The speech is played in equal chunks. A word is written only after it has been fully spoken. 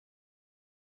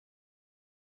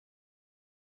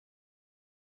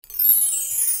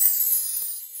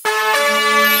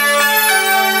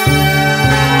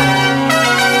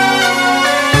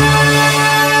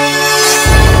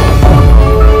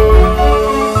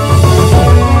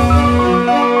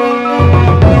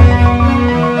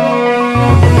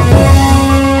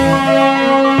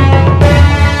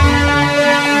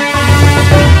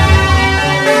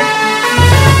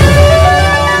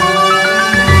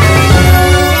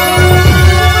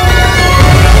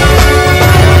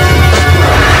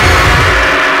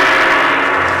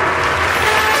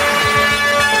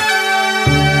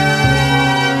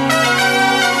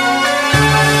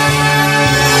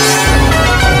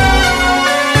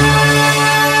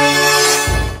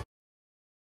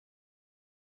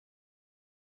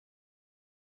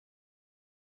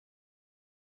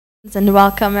And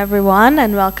welcome everyone,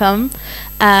 and welcome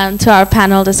to our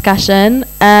panel discussion.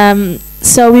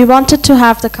 So we wanted to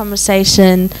have the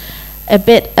conversation a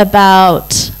bit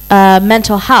about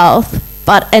mental health,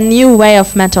 but a new way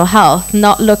of mental health,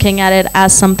 not looking at it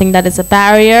as something that is a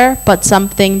barrier, but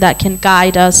something that can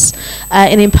guide us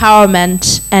in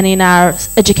empowerment and in our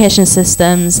education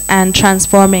systems and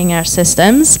transforming our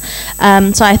systems.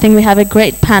 So I think we have a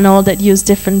great panel that use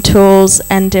different tools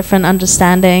and different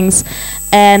understandings.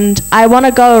 And I want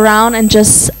to go around and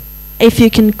just, if you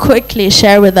can quickly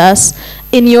share with us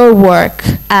in your work,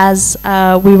 as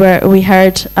we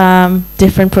heard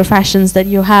different professions that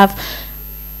you have,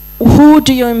 who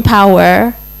do you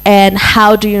empower and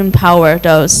how do you empower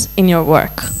those in your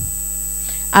work?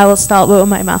 I will start with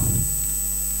Umaima.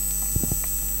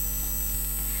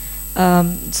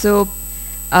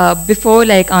 Before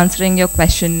answering your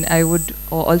question, I would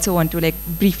also want to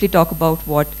briefly talk about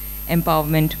what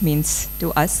empowerment means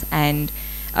to us and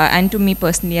to me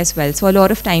personally as well. So a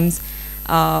lot of times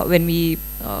when we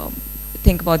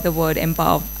think about the word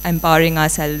empowering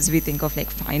ourselves, we think of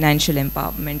financial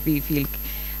empowerment. We feel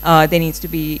there needs to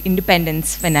be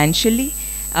independence financially,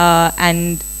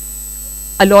 and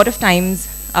a lot of times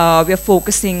we are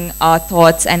focusing our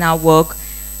thoughts and our work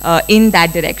in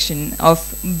that direction of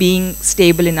being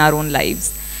stable in our own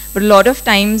lives. But a lot of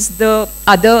times the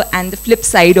other and the flip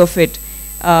side of it,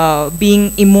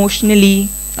 being emotionally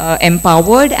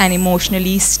empowered and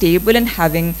emotionally stable and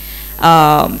having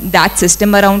that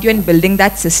system around you and building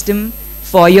that system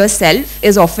for yourself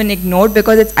is often ignored,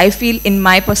 because I feel, in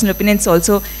my personal opinion, it's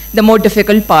also the more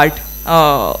difficult part.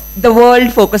 The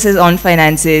world focuses on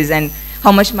finances and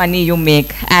how much money you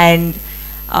make, and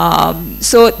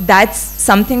so that's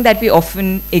something that we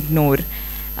often ignore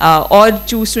or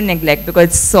choose to neglect because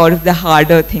it's sort of the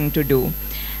harder thing to do.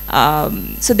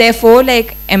 So therefore,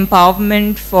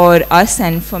 empowerment for us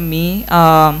and for me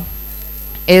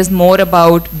is more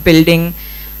about building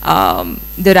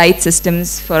the right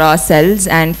systems for ourselves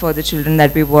and for the children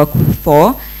that we work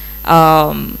for,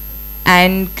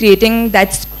 and creating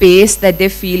that space that they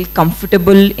feel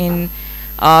comfortable in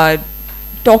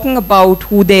talking about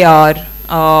who they are,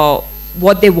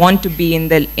 what they want to be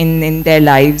in their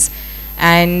lives.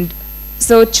 And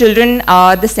so children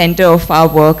are the center of our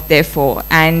work, therefore,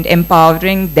 and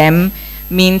empowering them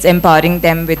means empowering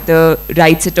them with the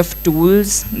right set of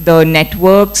tools, the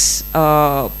networks,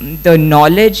 the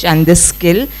knowledge and the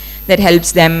skill that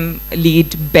helps them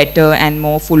lead better and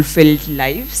more fulfilled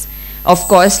lives. Of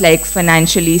course,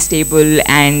 financially stable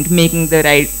and making the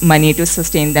right money to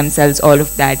sustain themselves, all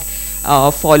of that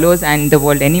follows, and the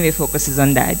world anyway focuses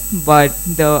on that. But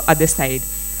the other side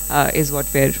is what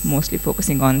we're mostly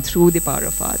focusing on through the power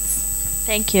of arts.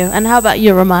 Thank you. And how about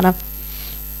you, Romana?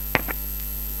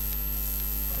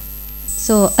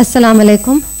 So, Assalamu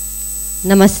alaikum,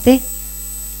 Namaste,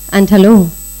 and hello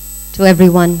to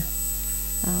everyone.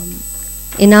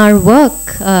 In our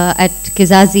work at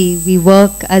Kizazi, we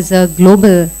work as a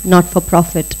global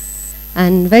not-for-profit,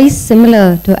 and very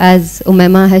similar to as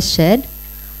Umaima has shared,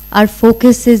 our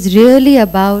focus is really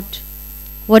about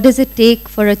what does it take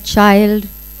for a child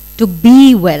to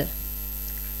be well,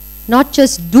 not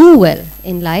just do well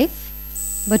in life,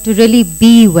 but to really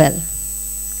be well.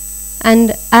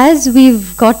 And as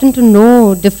we've gotten to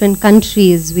know different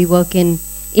countries, we work in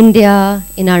India,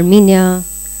 in Armenia,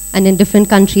 and in different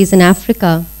countries in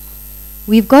Africa,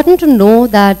 we've gotten to know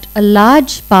that a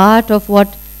large part of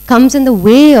what comes in the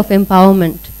way of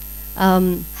empowerment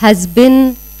has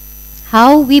been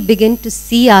how we begin to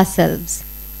see ourselves,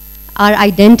 our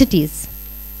identities,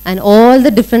 and all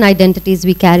the different identities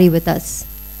we carry with us,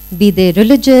 be they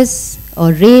religious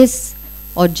or race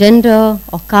or gender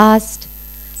or caste,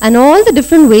 and all the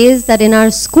different ways that in our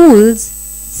schools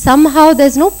somehow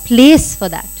there's no place for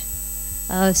that.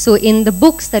 So in the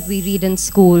books that we read in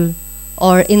school,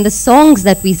 or in the songs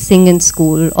that we sing in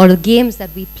school, or the games that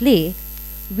we play,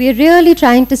 we're really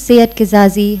trying to say at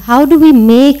Kizazi, how do we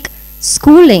make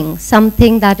schooling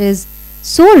something that is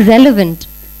so relevant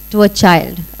to a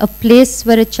child, a place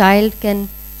where a child can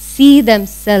see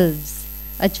themselves,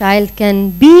 a child can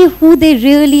be who they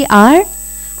really are,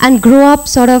 and grow up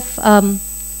sort of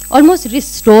almost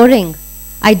restoring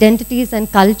identities and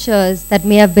cultures that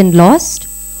may have been lost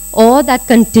or that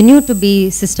continue to be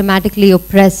systematically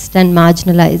oppressed and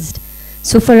marginalized.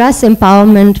 So for us,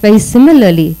 empowerment very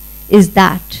similarly is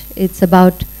that. It's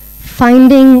about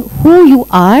finding who you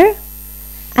are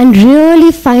and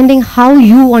really finding how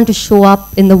you want to show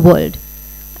up in the world.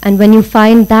 And when you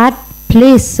find that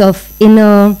place of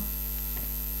inner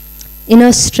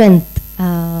strength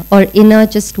or inner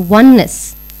just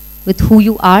oneness with who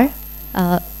you are,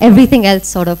 everything else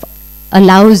sort of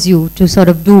allows you to sort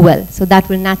of do well. So that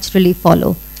will naturally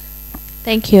follow.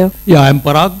 Thank you. Yeah, I'm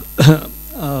Parag.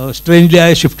 Strangely,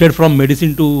 I shifted from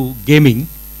medicine to gaming.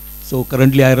 So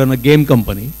currently I run a game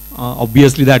company.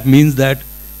 Obviously that means that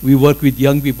we work with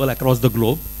young people across the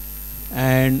globe.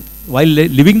 And while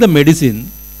living the medicine,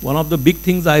 one of the big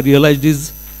things I realized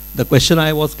is the question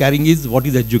I was carrying is, what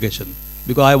is education?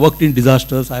 Because I worked in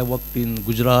disasters, I worked in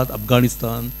Gujarat,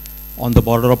 Afghanistan, on the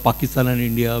border of Pakistan and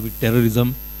India with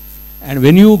terrorism. And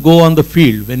when you go on the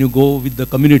field, when you go with the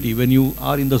community, when you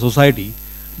are in the society,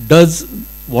 does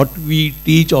what we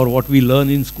teach or what we learn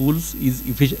in schools is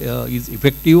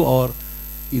effective, or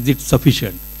is it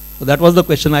sufficient? So that was the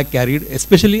question I carried,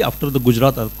 especially after the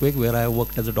Gujarat earthquake, where I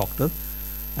worked as a doctor.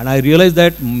 And I realized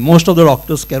that most of the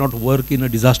doctors cannot work in a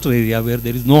disaster area where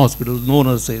there is no hospital, no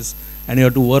nurses, and you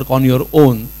have to work on your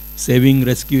own, saving,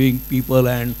 rescuing people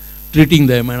and treating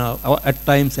them. And at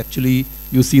times, actually,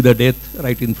 you see the death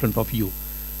right in front of you.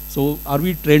 So are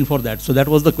we trained for that? So that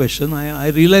was the question. I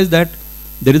realized that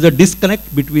there is a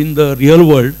disconnect between the real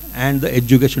world and the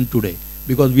education today,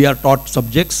 because we are taught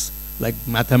subjects like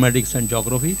mathematics and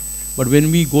geography, but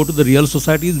when we go to the real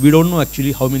societies, we don't know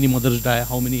actually how many mothers die,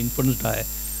 how many infants die,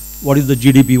 what is the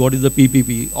GDP, what is the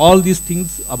PPP, all these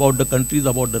things about the countries,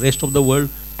 about the rest of the world,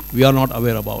 we are not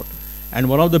aware about. And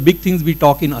one of the big things we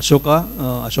talk in Ashoka,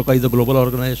 Ashoka is a global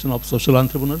organization of social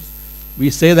entrepreneurs,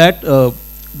 we say that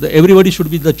everybody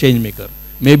should be the change maker.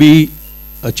 Maybe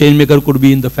a change maker could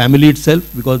be in the family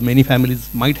itself, because many families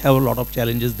might have a lot of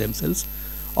challenges themselves,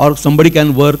 or somebody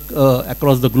can work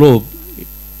across the globe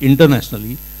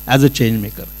internationally as a change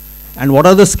maker. And what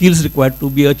are the skills required to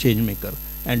be a change maker?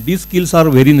 And these skills are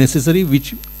very necessary,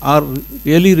 which are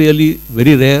really, really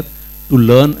very rare to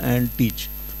learn and teach.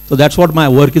 So that's what my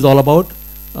work is all about.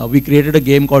 We created a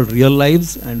game called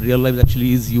RealLives, and RealLives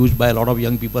actually is used by a lot of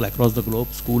young people across the globe,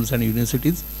 schools and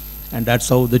universities, and that's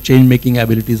how the change-making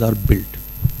abilities are built.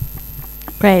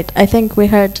 Great. I think we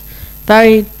heard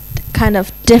very kind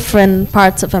of different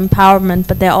parts of empowerment,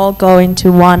 but they all go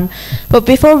into one. But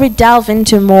before we delve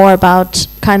into more about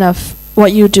kind of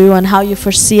what you do and how you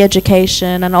foresee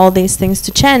education and all these things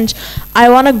to change, I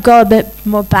want to go a bit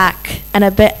more back and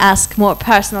ask more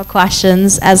personal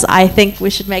questions, as I think we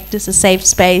should make this a safe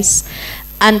space,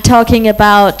 and talking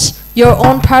about your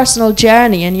own personal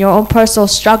journey and your own personal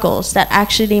struggles that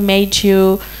actually made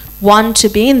you want to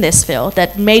be in this field,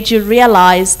 that made you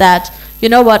realize that, you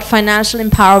know what, financial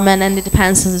empowerment and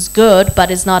independence is good, but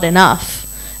it's not enough.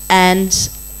 And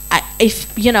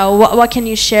if, you know, what can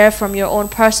you share from your own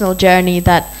personal journey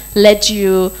that led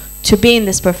you to be in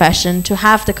this profession, to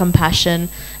have the compassion?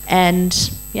 And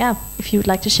yeah, if you would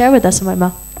like to share with us,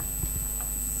 Umaima.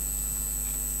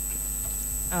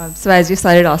 So as you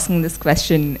started asking this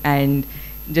question and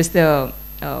just the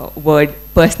word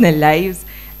personal lives,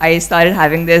 I started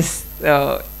having this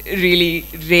really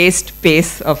raised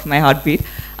pace of my heartbeat.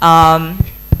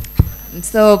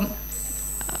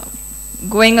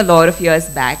 Going a lot of years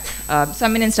back, so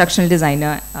I'm an instructional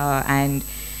designer, and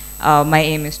my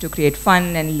aim is to create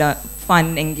fun,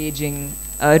 engaging,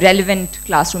 relevant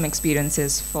classroom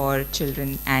experiences for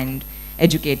children and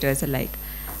educators alike.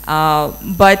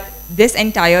 But this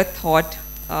entire thought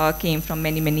came from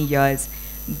many, many years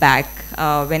back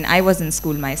when I was in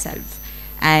school myself.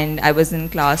 And I was in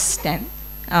class 10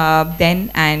 then,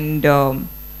 and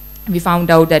we found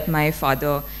out that my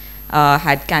father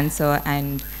had cancer,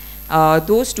 and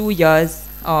those 2 years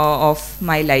of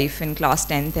my life in class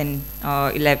 10th and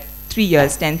 3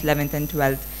 years, 10th, 11th and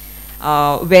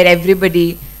 12th, where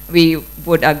everybody, we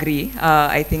would agree,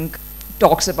 I think,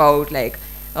 talks about like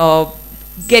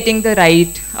getting the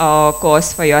right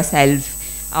course for yourself,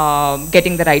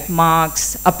 getting the right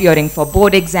marks, appearing for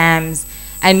board exams,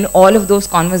 and all of those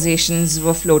conversations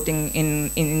were floating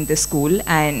in the school.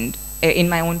 And in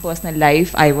my own personal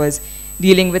life, I was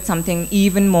dealing with something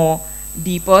even more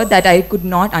deeper that I could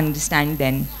not understand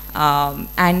then.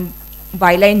 And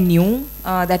while I knew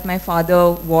that my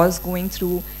father was going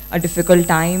through a difficult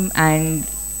time and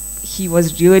he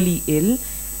was really ill,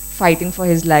 fighting for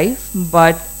his life,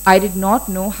 but I did not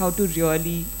know how to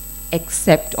really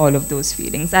accept all of those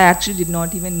feelings. I actually did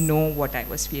not even know what I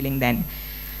was feeling then.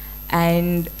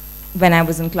 And when I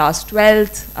was in class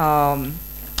 12th,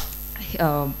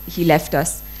 he left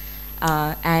us.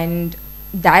 And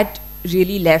that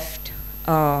really left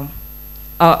a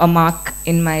mark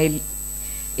in my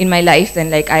life. Then,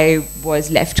 like, I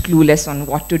was left clueless on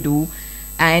what to do.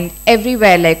 And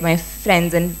everywhere, like my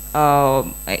friends and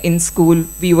in school,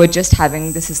 we were just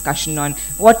having this discussion on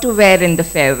what to wear in the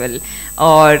farewell,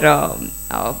 or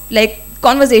like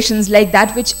conversations like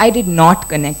that, which I did not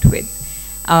connect with.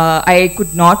 I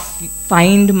could not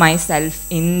find myself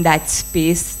in that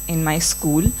space in my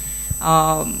school.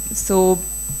 So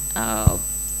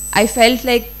I felt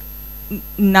like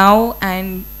now,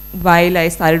 and while I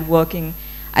started working,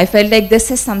 I felt like this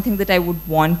is something that I would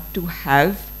want to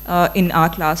have in our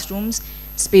classrooms,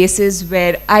 spaces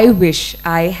where I wish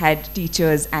I had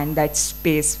teachers and that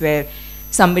space where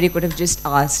somebody could have just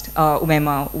asked,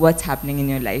 Umaima, what's happening in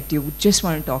your life? Do you just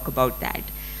want to talk about that?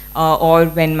 Or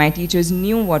when my teachers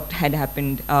knew what had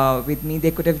happened with me,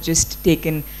 they could have just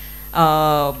taken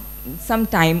some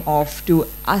time off to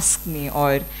ask me,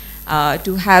 or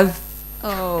to have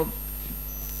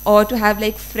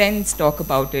like friends talk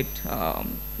about it.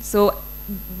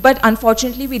 But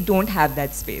unfortunately, we don't have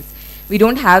that space. We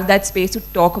don't have that space to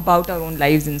talk about our own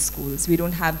lives in schools. We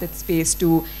don't have that space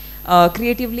to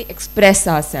creatively express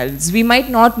ourselves. We might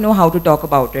not know how to talk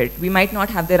about it. We might not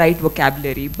have the right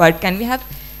vocabulary, but can we have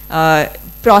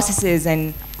processes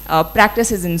and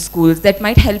practices in schools that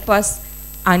might help us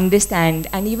understand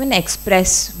and even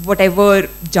express whatever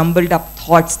jumbled up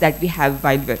thoughts that we have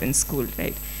while we're in school,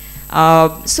 right?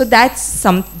 So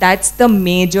that's the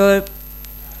major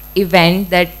event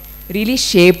that really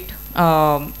shaped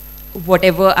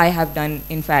whatever I have done.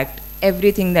 In fact,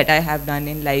 everything that I have done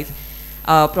in life,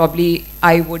 probably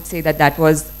I would say that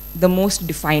was the most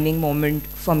defining moment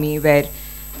for me, where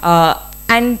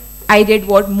and I did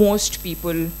what most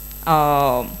people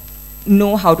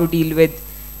know how to deal with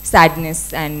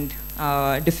sadness and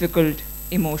difficult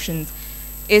emotions,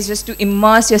 is just to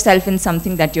immerse yourself in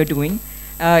something that you're doing,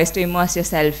 is to immerse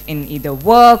yourself in either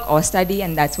work or study,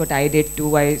 and that's what I did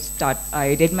too.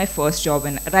 I did my first job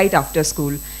right after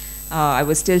school. I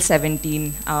was still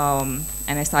 17, and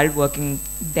I started working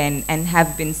then and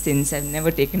have been since. I've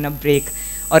never taken a break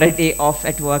or a day off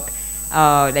at work.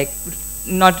 Like,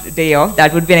 not a day off,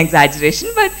 that would be an exaggeration,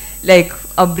 but like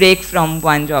a break from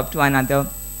one job to another.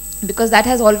 Because that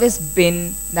has always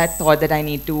been that thought that I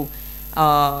need to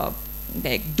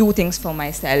like do things for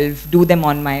myself, do them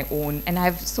on my own. And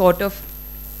I've sort of,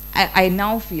 I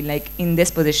now feel like in this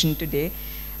position today,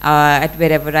 at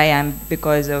wherever I am,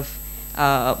 because of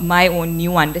my own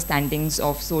new understandings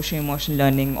of socio-emotional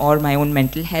learning, or my own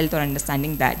mental health, or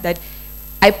understanding that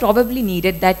I probably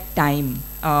needed that time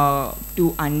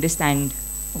to understand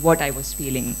what I was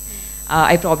feeling.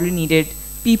 I probably needed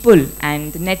people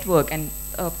and the network and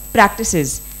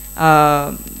practices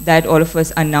that all of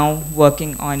us are now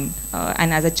working on.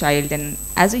 And as a child and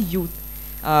as a youth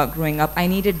growing up, I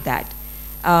needed that.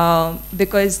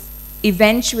 Because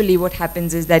eventually what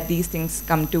happens is that these things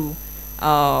come to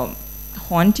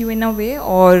haunt you in a way,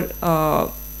 or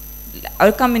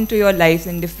come into your life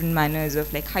in different manners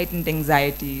of like heightened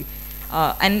anxiety.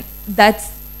 And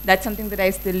that's something that I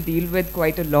still deal with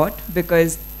quite a lot,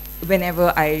 because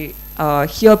whenever I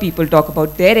hear people talk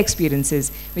about their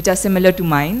experiences, which are similar to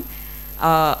mine,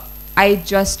 I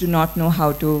just do not know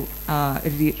how to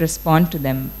respond to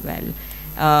them well,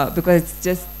 because it's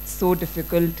just so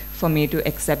difficult for me to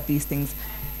accept these things.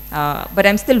 But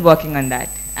I'm still working on that,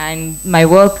 and my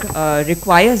work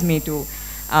requires me to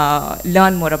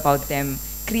learn more about them,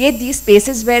 create these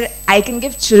spaces where I can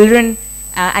give children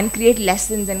and create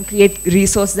lessons and create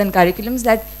resources and curriculums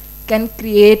that can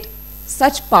create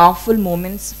such powerful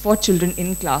moments for children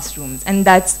in classrooms. And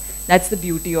that's the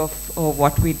beauty of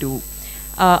what we do.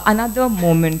 Another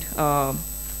moment,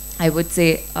 I would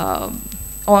say,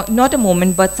 or not a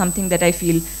moment, but something that I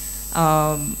feel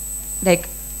like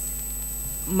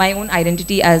my own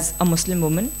identity as a Muslim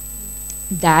woman,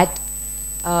 that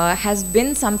has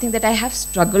been something that I have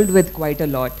struggled with quite a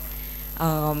lot.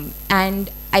 And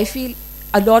I feel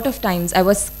a lot of times I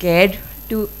was scared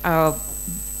to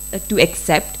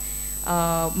accept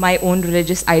my own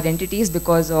religious identities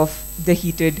because of the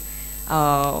heated,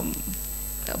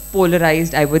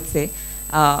 polarized, I would say,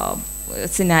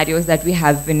 scenarios that we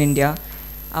have in India,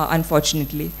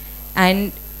 unfortunately.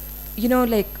 And, you know,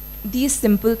 like, these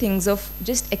simple things of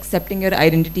just accepting your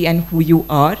identity and who you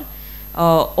are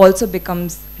also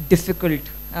becomes difficult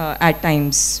at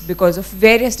times because of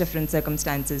various different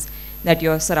circumstances that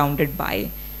you're surrounded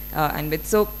by and with.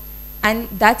 So, and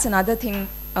that's another thing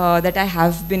that I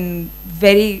have been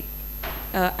very,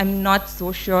 I'm not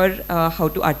so sure how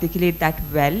to articulate that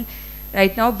well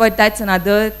right now, but that's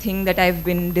another thing that I've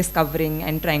been discovering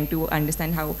and trying to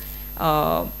understand how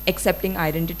accepting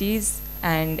identities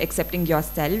and accepting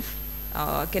yourself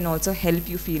can also help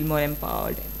you feel more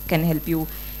empowered, can help you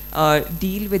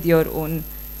deal with your own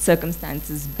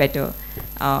circumstances better.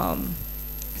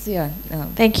 So yeah.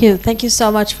 Thank you. Thank you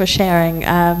so much for sharing.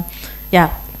 Yeah,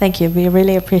 thank you. We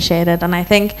really appreciate it. And I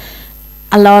think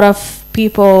a lot of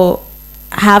people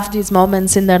have these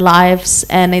moments in their lives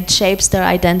and it shapes their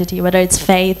identity, whether it's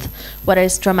faith, whether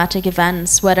it's traumatic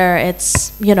events, whether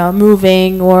it's, you know,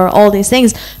 moving or all these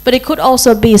things. But it could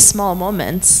also be small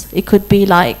moments. It could be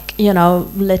like, you know,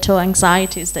 little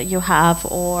anxieties that you have,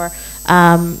 or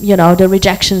you know, the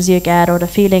rejections you get or the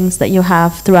feelings that you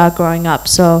have throughout growing up.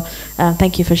 So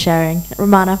thank you for sharing.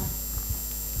 Romana?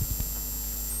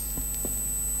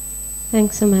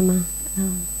 Thanks, Umaima.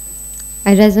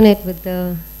 I resonate with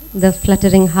the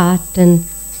fluttering heart, and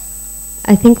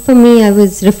I think for me, I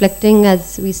was reflecting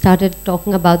as we started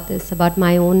talking about this, about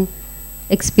my own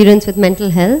experience with mental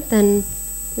health, and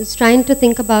was trying to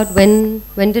think about when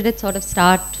did it sort of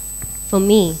start for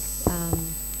me.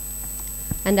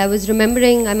 And I was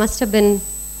remembering I must have been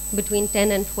between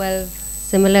 10 and 12,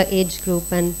 similar age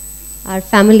group, and our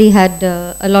family had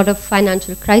a lot of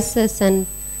financial crisis, and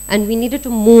we needed to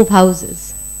move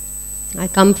houses. I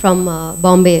come from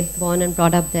Bombay, born and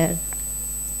brought up there.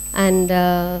 And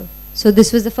so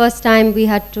this was the first time we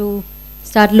had to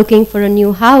start looking for a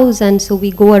new house, and so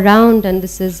we go around, and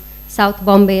this is South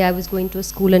Bombay. I was going to a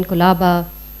school in Kolaba.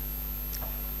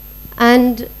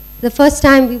 And the first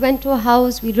time we went to a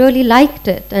house, we really liked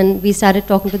it, and we started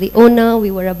talking to the owner. We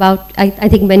were about, I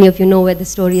think many of you know where the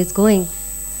story is going.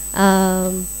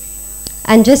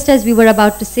 And just as we were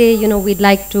about to say, you know, we'd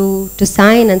like to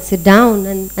sign and sit down,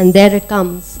 and there it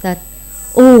comes that,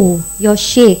 oh, your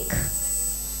sheikh,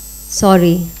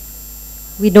 sorry,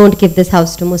 we don't give this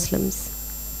house to Muslims.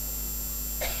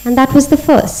 And that was the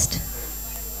first.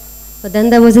 But then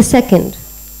there was a second,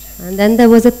 and then there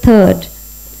was a third,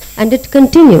 and it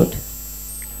continued.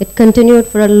 It continued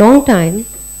for a long time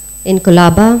in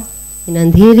Kolaba, in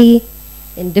Andheri,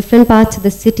 in different parts of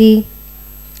the city.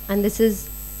 And this is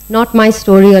not my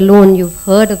story alone, you've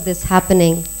heard of this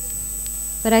happening.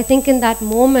 But I think in that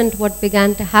moment what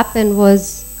began to happen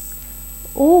was,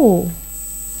 oh,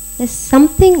 there's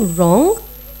something wrong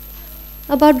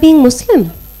about being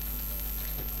Muslim.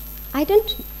 I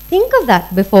didn't think of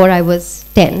that before I was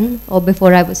 10 or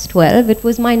before I was 12. It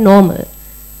was my normal.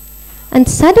 And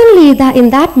suddenly, in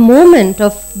that moment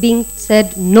of being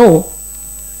said no,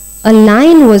 a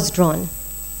line was drawn.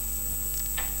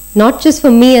 Not just for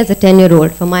me as a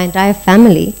 10-year-old, for my entire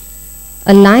family.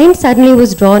 A line suddenly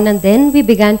was drawn, and then we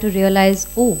began to realize,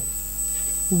 oh,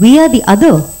 we are the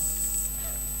other.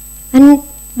 And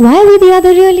why are we the other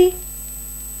really?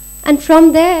 And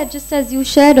from there, just as you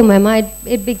shared, Umaima,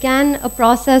 it began a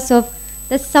process of,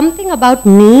 there's something about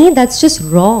me that's just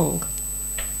wrong.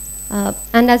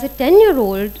 And as a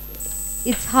 10-year-old,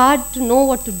 it's hard to know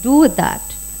what to do with that.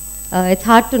 It's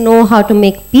hard to know how to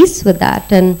make peace with that.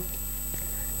 And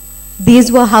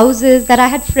these were houses that I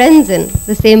had friends in,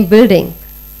 the same building.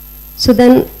 So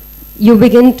then you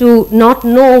begin to not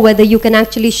know whether you can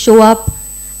actually show up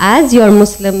as your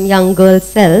Muslim young girl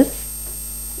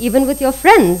self, even with your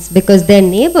friends, because their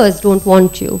neighbors don't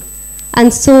want you.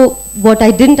 And so what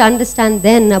I didn't understand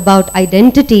then about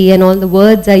identity and all the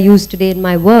words I use today in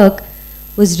my work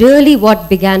was really what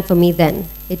began for me then.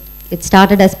 It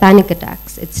started as panic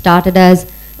attacks. It started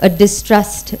as a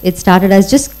distrust. It started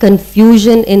as just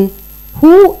confusion in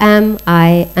who am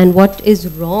I and what is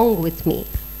wrong with me.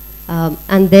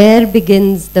 And there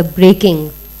begins the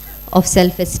breaking of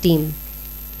self-esteem.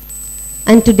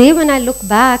 And today when I look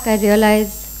back, I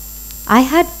realize I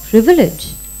had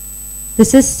privilege.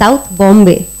 This is South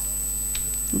Bombay.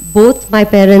 Both my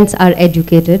parents are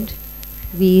educated.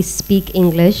 We speak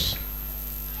English.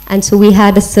 And so we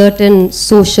had a certain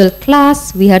social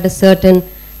class, we had a certain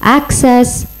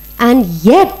access, and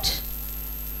yet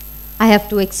I have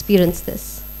to experience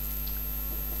this.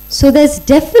 So there's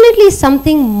definitely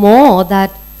something more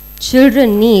that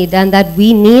children need and that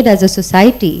we need as a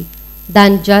society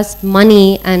than just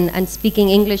money and speaking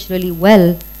English really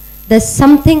well. There's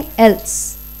something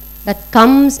else that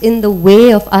comes in the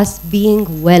way of us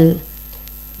being well.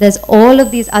 There's all of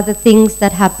these other things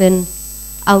that happen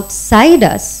outside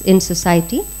us in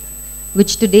society,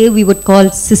 which today we would call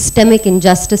systemic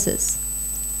injustices.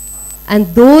 And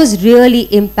those really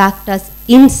impact us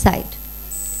inside.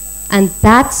 And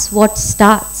that's what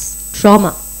starts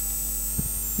trauma.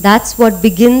 That's what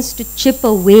begins to chip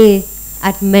away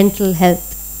at mental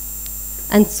health.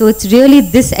 And so it's really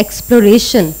this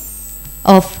exploration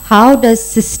of how does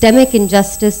systemic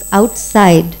injustice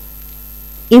outside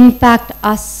impact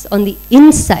us on the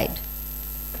inside.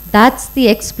 That's the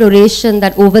exploration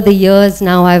that over the years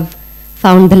now I've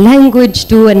found the language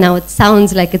to, and now it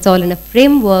sounds like it's all in a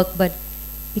framework, but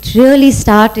it really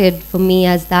started for me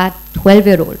as that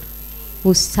 12-year-old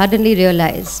who suddenly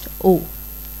realized, oh,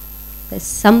 there's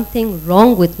something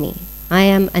wrong with me. I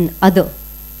am an other.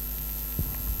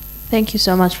 Thank you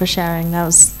so much for sharing. That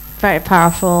was very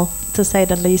powerful, to say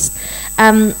the least.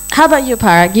 How about you,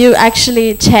 Parag? You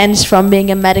actually changed from being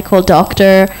a medical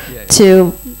doctor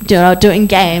to doing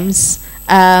games.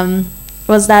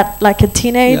 Was that like a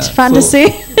teenage fantasy?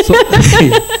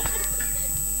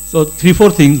 So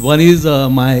 3-4 things. One is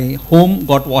my home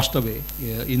got washed away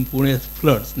in Pune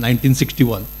floods,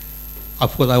 1961.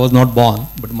 Of course, I was not born,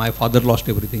 but my father lost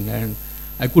everything, and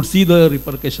I could see the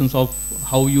repercussions of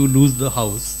how you lose the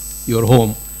house, your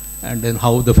home, and then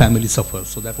how the family suffers.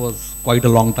 So that was quite a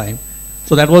long time.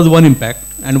 So that was one impact.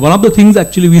 And one of the things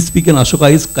actually we speak in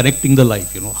Ashoka is connecting the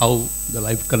life, how the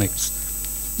life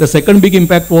connects. The second big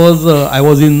impact was I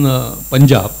was in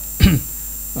Punjab.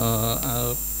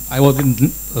 I was in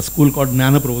a school called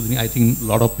Jnana Prabodhini. I think a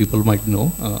lot of people might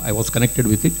know. I was connected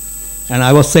with it. And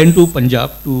I was sent to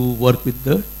Punjab to work with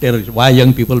the terrorists, why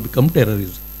young people become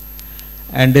terrorists.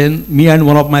 And then me and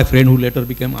one of my friends who later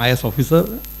became IS officer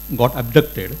got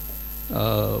abducted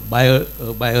by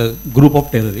a group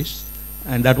of terrorists.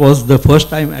 And that was the first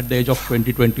time at the age of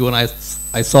 2021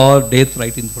 I saw death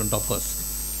right in front of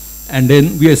us. And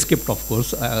then we escaped, of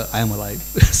course. I am alive.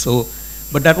 So,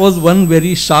 but that was one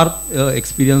very sharp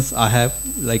experience I have,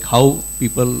 like how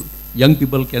young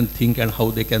people can think and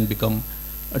how they can become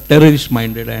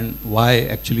terrorist-minded, and why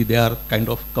actually they are kind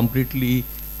of completely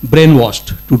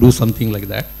brainwashed to do something like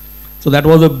that. So that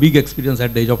was a big experience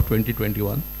at the age of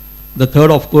 2021. The third,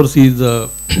 of course, is the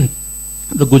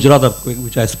Gujarat earthquake,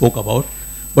 which I spoke about.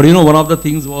 But one of the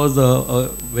things was a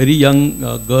very young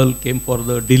girl came for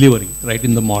the delivery right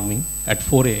in the morning at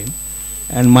 4 a.m.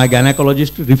 And my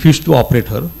gynecologist refused to operate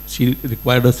her. She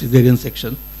required a cesarean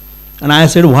section. And I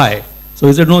said, why? So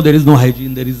he said, no, there is no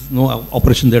hygiene, there is no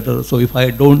operation theater. So if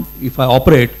I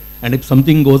operate, and if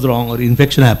something goes wrong or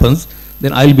infection happens,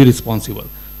 then I'll be responsible.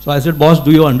 So I said, boss,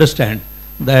 do you understand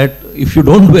that if you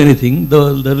don't do anything,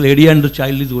 the lady and the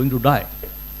child is going to die?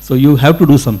 So you have to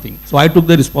do something. So I took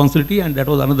the responsibility, and that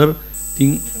was another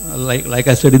thing, like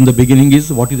I said in the beginning,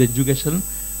 is what is education,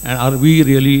 and are we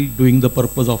really doing the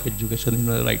purpose of education in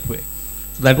the right way?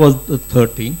 So that was the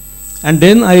third thing. And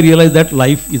then I realized that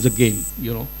life is a game,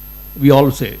 we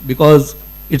all say, because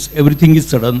everything is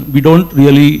sudden. We don't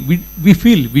really,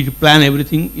 we plan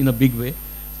everything in a big way,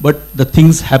 but the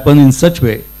things happen in such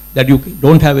way that you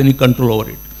don't have any control over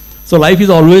it. So life is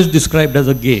always described as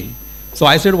a game. So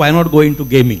I said, why not go into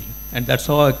gaming? And that's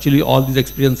how actually all these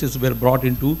experiences were brought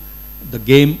into the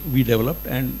game we developed,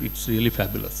 and it's really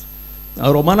fabulous.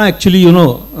 Romana, actually,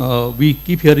 we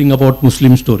keep hearing about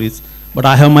Muslim stories, but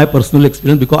I have my personal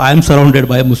experience because I am surrounded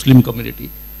by a Muslim community.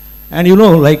 And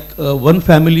one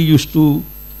family used to,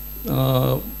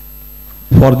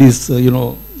 for this,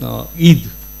 Eid,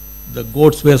 the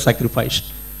goats were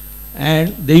sacrificed. And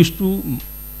they used to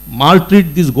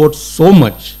maltreat these goats so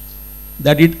much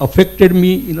that it affected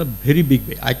me in a very big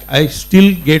way. I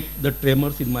still get the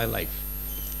tremors in my life.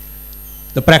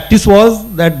 The practice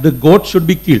was that the goat should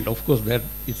be killed. Of course, that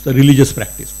it's a religious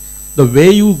practice. The way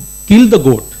you kill the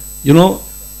goat,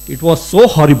 it was so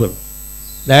horrible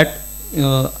that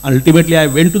ultimately I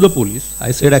went to the police.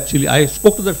 I said, actually, I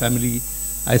spoke to the family.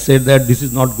 I said that this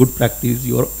is not good practice.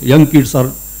 Your young kids are,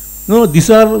 these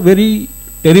are very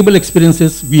terrible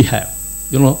experiences we have,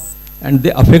 and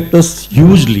they affect us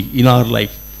hugely in our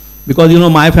life. Because,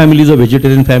 my family is a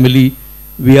vegetarian family.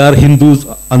 We are Hindus,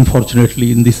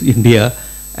 unfortunately, in this India,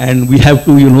 and we have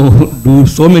to, do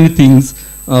so many things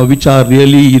which are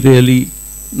really, really,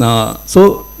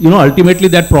 so, ultimately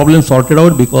that problem sorted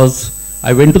out because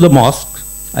I went to the mosque,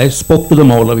 I spoke to the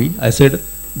Maulavi, I said,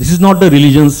 this is not the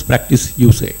religion's practice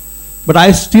you say. But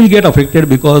I still get affected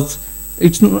because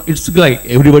it's like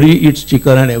everybody eats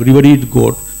chicken and everybody eats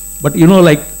goat. But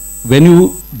when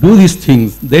you do these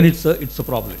things, then it's a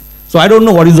problem. So I don't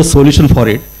know what is the solution for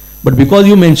it. But because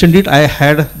you mentioned it, I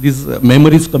had these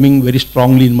memories coming very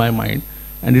strongly in my mind,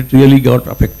 and it really got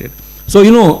affected. So,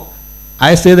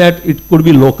 I say that it could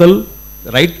be local,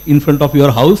 right in front of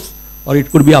your house, or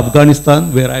it could be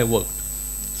Afghanistan where I worked.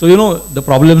 So, the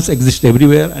problems exist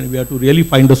everywhere, and we have to really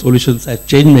find the solutions as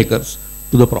change makers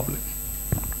to the problem.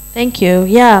 Thank you.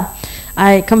 Yeah,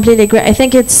 I completely agree. I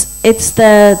think it's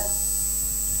the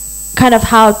kind of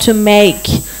how to make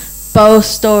both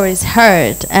stories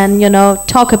heard, and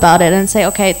talk about it and say,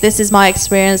 okay, this is my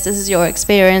experience, this is your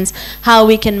experience, how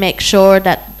we can make sure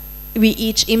that we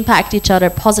each impact each other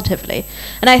positively.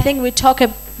 And I think we talk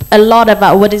a lot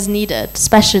about what is needed,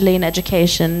 especially in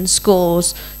education,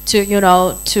 schools, to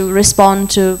to respond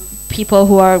to people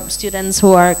who are students,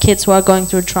 who are kids who are going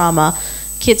through trauma,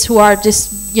 kids who are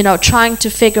just trying to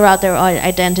figure out their own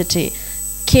identity,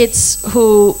 kids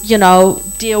who, you know,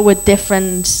 deal with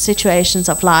different situations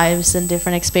of lives and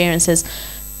different experiences.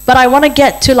 But I want to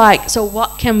get to like, so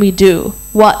what can we do?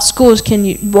 What schools can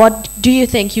you, what do you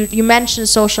think, you mentioned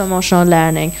social emotional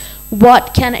learning.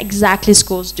 What can exactly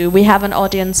schools do? We have an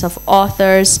audience of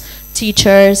authors,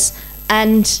 teachers,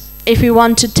 and if we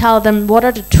want to tell them what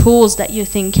are the tools that you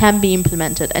think can be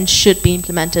implemented and should be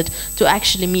implemented to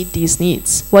actually meet these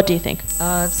needs, what do you think?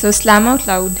 So Slam Out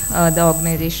Loud, the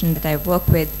organization that I work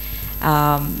with,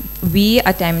 we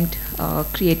attempt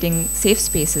creating safe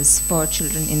spaces for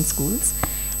children in schools,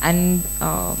 and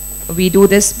we do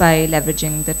this by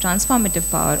leveraging the transformative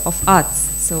power of arts.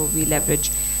 So we leverage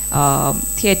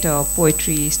theater,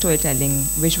 poetry, storytelling,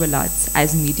 visual arts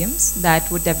as mediums that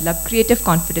would develop creative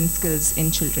confidence skills in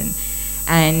children.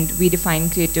 And we define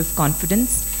creative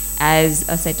confidence as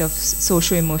a set of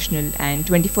socio-emotional and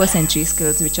 21st century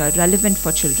skills which are relevant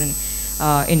for children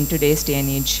in today's day and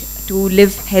age to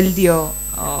live healthier,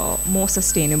 more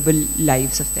sustainable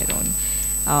lives of their own.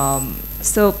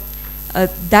 So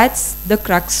that's the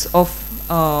crux of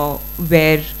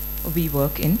where we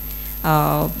work in.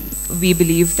 We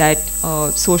believe that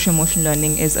social emotional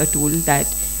learning is a tool that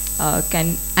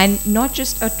can, and not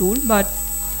just a tool, but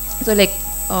so like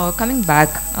coming back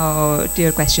to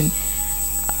your question,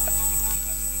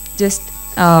 just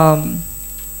sorry,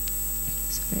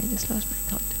 I just lost my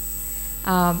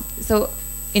thought. So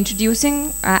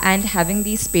introducing and having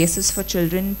these spaces for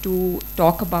children to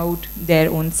talk about their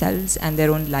own selves and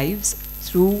their own lives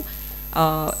through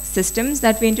systems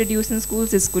that we introduce in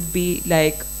schools. This could be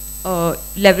like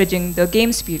leveraging the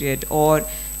games period or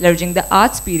leveraging the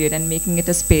arts period and making it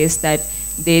a space that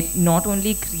they not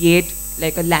only create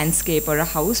like a landscape or a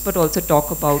house, but also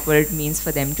talk about what it means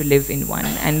for them to live in one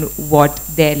and what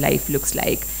their life looks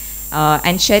like.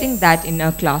 And sharing that in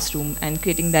a classroom and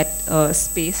creating that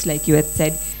space, like you had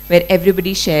said, where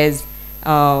everybody shares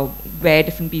where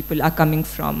different people are coming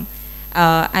from.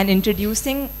 And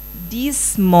introducing these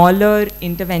smaller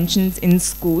interventions in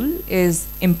school is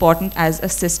important as a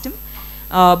system.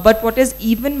 But what is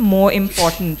even more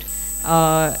important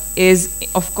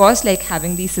is, of course, like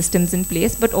having these systems in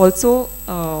place, but also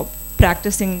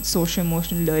practicing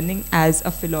social-emotional learning as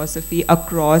a philosophy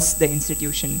across the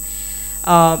institution.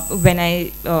 When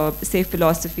I say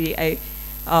philosophy, I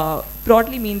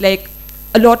broadly mean like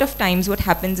a lot of times what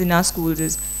happens in our schools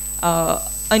is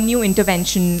a new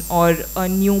intervention or a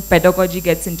new pedagogy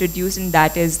gets introduced, and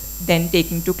that is then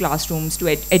taken to classrooms to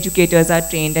educators are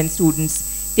trained and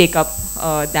students take up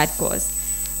that course.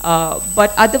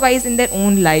 But otherwise in their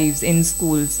own lives in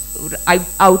schools,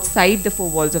 outside the four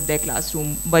walls of their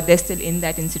classroom, but they're still in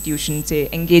that institution, say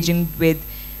engaging with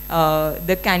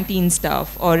the canteen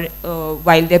staff, or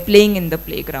while they're playing in the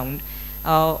playground,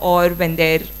 or when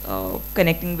they're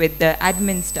connecting with the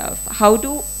admin staff. How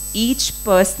do each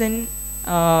person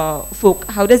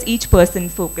how does each person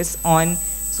focus on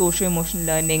socio-emotional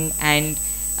learning, and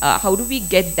how do we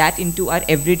get that into our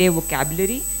everyday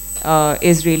vocabulary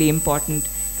is really important.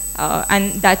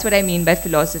 And that's what I mean by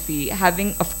philosophy.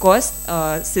 Having, of course,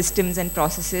 systems and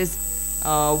processes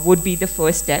would be the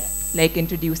first step, like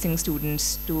introducing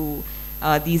students to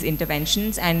these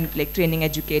interventions and like training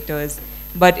educators.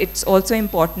 But it's also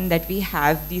important that we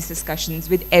have these discussions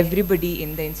with everybody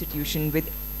in the institution, with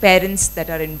parents that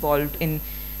are involved in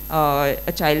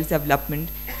a child's development,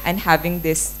 and having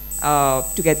this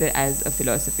together as a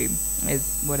philosophy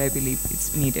is what I believe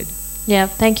is needed. Yeah,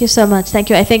 thank you so much. Thank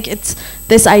you. I think it's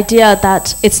this idea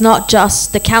that it's not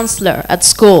just the counselor at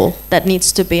school that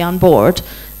needs to be on board.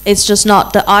 It's just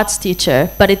not the arts teacher,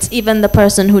 but it's even the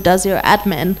person who does your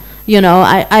admin. You know,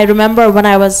 I remember when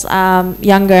I was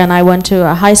younger and I went to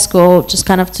a high school just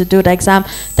kind of to do the exam,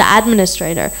 the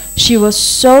administrator, she was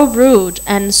so rude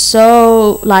and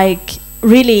so like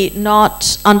really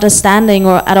not understanding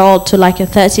or at all to like a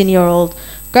 13-year-old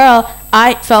girl.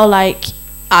 I felt like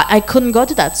I couldn't go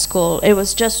to that school. It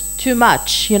was just too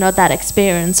much, you know, that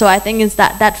experience. So I think it's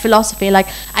that philosophy. Like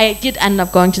I did end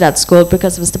up going to that school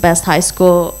because it was the best high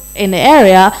school in the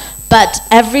area. But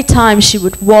every time she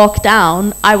would walk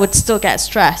down, I would still get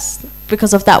stressed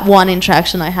because of that one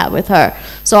interaction I had with her.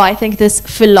 So I think this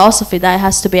philosophy that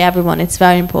has to be everyone, it's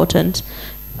very important.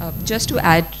 Just to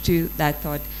add to that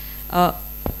thought,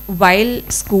 while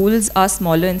schools are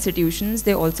smaller institutions,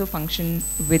 they also function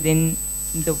within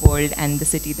the world and the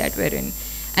city that we're in.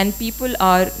 And people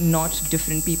are not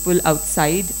different. People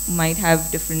outside might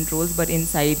have different roles, but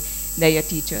inside they're your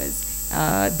teachers.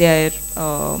 They're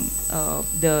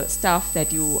the staff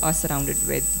that you are surrounded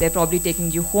with. They're probably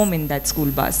taking you home in that school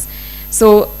bus.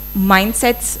 So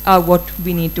mindsets are what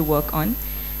we need to work on.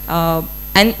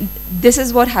 And this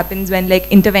is what happens when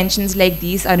like interventions like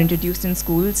these are introduced in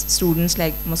schools. Students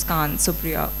like Muskan,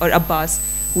 Supriya, or Abbas,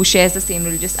 who shares the same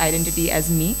religious identity as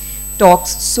me, talks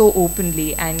so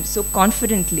openly and so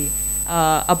confidently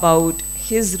about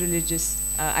his religious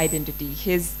identity,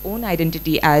 his own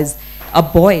identity as a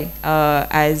boy,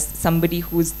 as somebody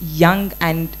who's young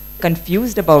and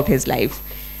confused about his life.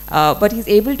 But he's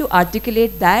able to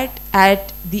articulate that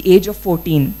at the age of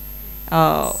 14.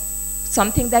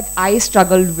 Something that I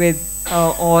struggled with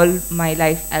all my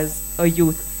life as a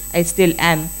youth. I still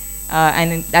am.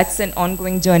 And that's an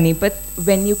ongoing journey. But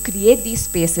when you create these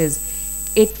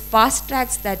spaces, it fast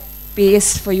tracks that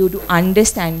pace for you to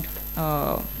understand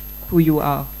who you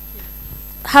are.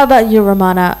 How about you,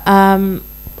 Romana?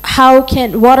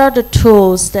 What are the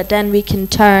tools that then we can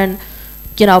turn,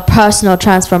 personal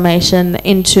transformation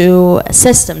into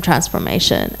system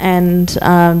transformation? And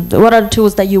what are the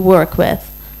tools that you work with?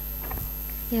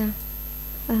 Yeah,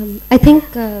 I think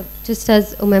just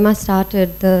as Umaima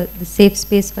started the safe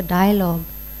space for dialogue,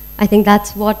 I think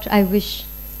that's what I wish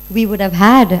we would have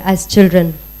had as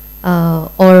children,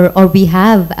 or we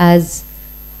have as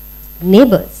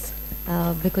neighbors.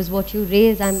 Because what you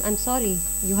raise, I'm sorry,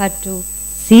 you had to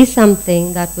see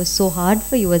something that was so hard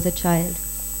for you as a child.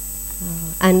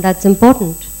 And that's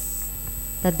important,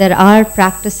 that there are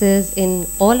practices in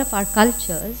all of our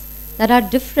cultures that are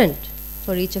different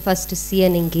for each of us to see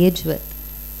and engage with.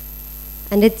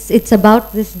 And it's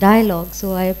about this dialogue,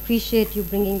 so I appreciate you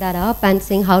bringing that up and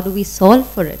saying how do we solve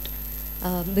for it.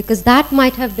 Because that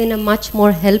might have been a much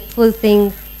more helpful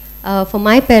thing for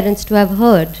my parents to have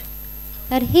heard.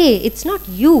 That, hey, it's not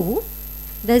you,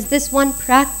 there's this one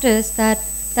practice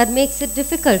that makes it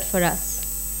difficult for us.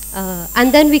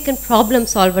 And then we can problem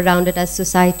solve around it as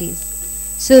societies.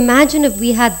 So imagine if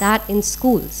we had that in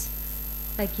schools.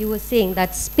 Like you were saying,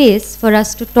 that space for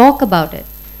us to talk about it,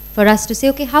 for us to say,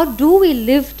 okay, how do we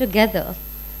live together?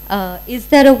 Is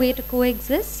there a way to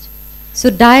coexist? So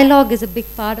dialogue is a big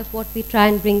part of what we try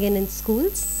and bring in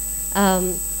schools.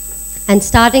 And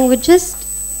starting with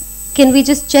can we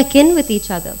just check in with each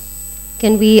other?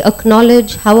 Can we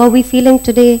acknowledge how are we feeling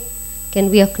today? Can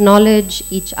we acknowledge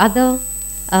each other?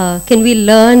 Can we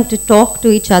learn to talk to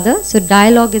each other? So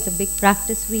dialogue is a big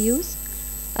practice we use.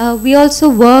 We also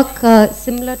work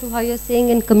similar to how you're saying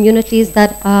in communities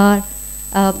that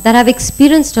have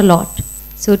experienced a lot.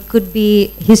 So it could be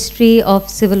history of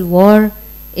civil war,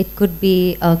 it could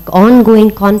be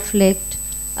ongoing conflict,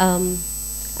 and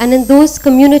in those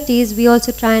communities we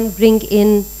also try and bring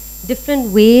in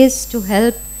different ways to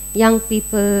help young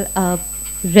people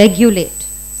regulate.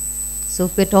 So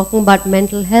if we're talking about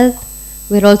mental health,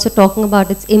 we're also talking about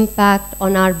its impact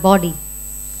on our body.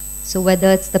 So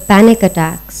whether it's the panic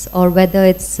attacks, or whether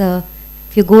it's,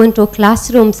 if you go into a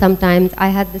classroom sometimes, I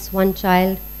had this one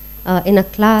child in a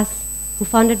class who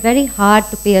found it very hard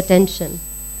to pay attention.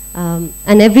 And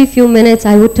every few minutes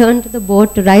I would turn to the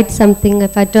board to write something.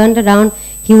 If I turned around,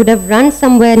 he would have run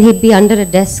somewhere and he'd be under a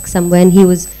desk somewhere and he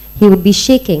would be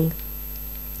shaking.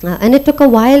 And it took a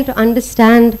while to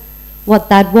understand what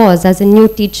that was. As a new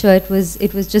teacher, it was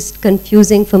just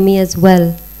confusing for me as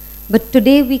well. But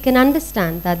today we can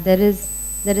understand that there is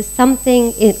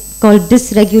something called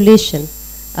dysregulation.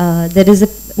 There is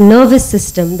a nervous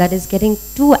system that is getting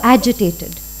too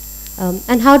agitated.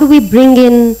 And how do we bring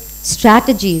in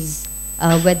strategies,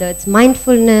 whether it's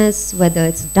mindfulness, whether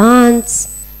it's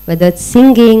dance, whether it's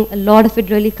singing, a lot of it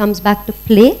really comes back to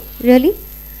play, really.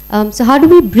 So how do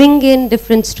we bring in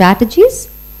different strategies?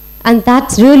 And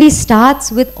that really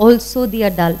starts with also the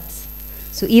adults.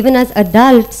 So even as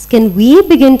adults, can we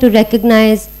begin to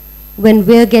recognize when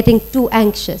we're getting too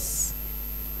anxious?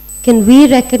 Can we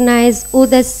recognize, oh,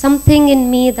 there's something in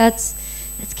me that's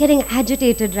getting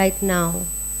agitated right now?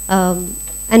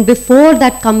 And before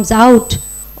that comes out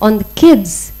on the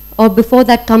kids, or before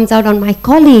that comes out on my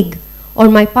colleague or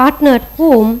my partner at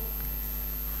home,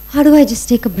 how do I just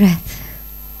take a breath?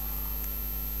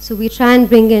 So we try and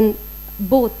bring in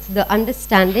both the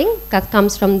understanding that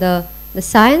comes from the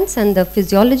science and the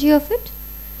physiology of it,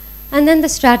 and then the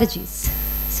strategies.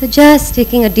 So just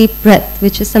taking a deep breath,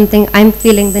 which is something I'm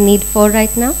feeling the need for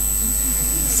right now.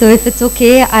 So if it's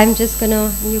okay, I'm just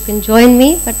gonna, you can join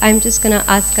me, but I'm just gonna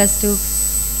ask us to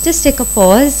just take a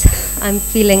pause. I'm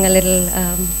feeling a little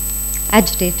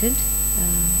agitated.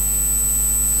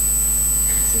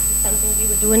 This is something we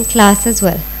would do in class as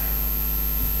well.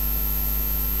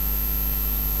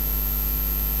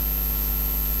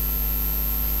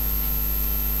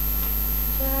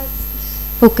 Just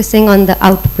focusing on the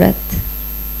out breath.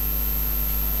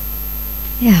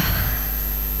 Yeah.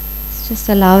 It's just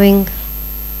allowing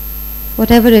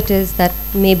whatever it is that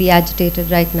may be agitated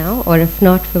right now, or if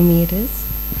not, for me it is.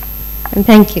 And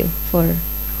thank you for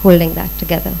holding that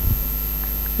together.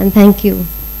 And thank you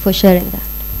for sharing that.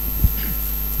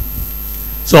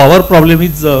 So our problem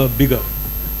is bigger.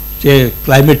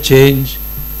 Climate change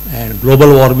and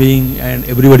global warming, and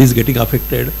everybody is getting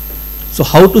affected. So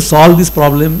how to solve this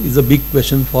problem is a big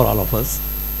question for all of us,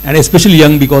 and especially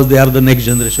young, because they are the next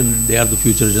generation, they are the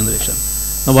future generation.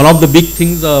 Now, one of the big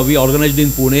things we organized in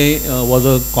Pune was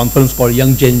a conference called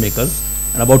Young Change Makers,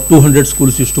 and about 200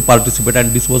 schools used to participate, and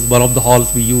this was one of the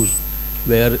halls we used,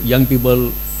 where young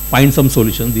people find some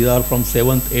solutions. These are from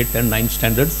 7th, 8th and 9th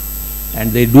standards,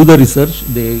 and they do the research.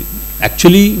 They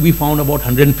actually, we found about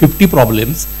 150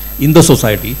 problems in the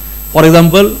society. For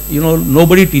example,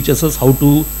 nobody teaches us how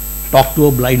to talk to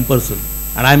a blind person,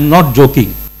 and I'm not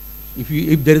joking.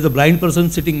 If there is a blind person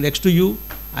sitting next to you,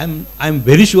 I'm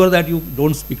very sure that you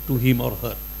don't speak to him or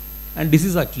her. And this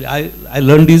is actually, I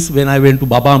learned this when I went to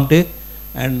Baba Amte,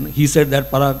 and he said that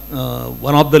Parag,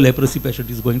 one of the leprosy patients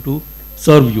is going to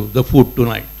serve you the food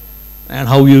tonight, and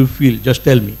how you feel, just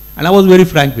tell me. And I was very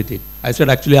frank with him. I said,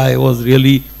 actually, I was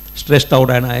really stressed out,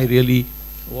 and I really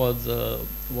was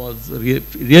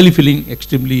really feeling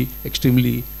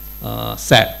extremely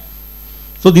sad.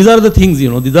 So these are the things,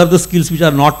 these are the skills which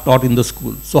are not taught in the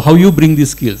school. So how you bring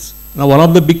these skills? Now, one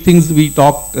of the big things we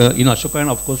talk in Ashoka, and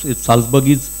of course it's Salzburg,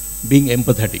 is being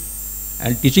empathetic.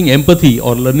 And teaching empathy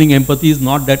or learning empathy is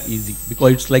not that easy,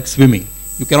 because it's like swimming.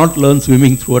 You cannot learn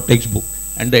swimming through a textbook.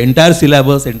 And the entire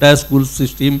syllabus, entire school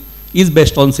system is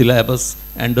based on syllabus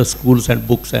and the schools and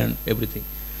books and everything.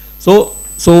 So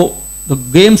the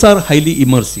games are highly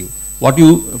immersive. What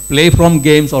you play from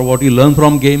games or what you learn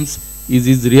from games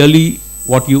is really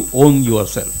what you own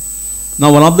yourself.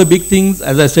 Now, one of the big things,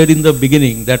 as I said in the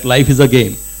beginning, that life is a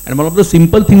game. And one of the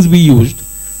simple things we used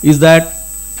is that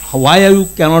why you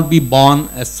cannot be born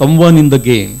as someone in the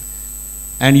game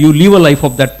and you live a life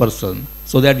of that person,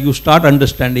 so that you start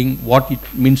understanding what it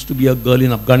means to be a girl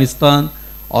in Afghanistan,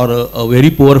 or a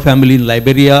very poor family in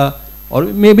Liberia, or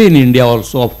maybe in India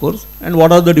also, of course, and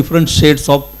what are the different shades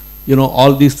of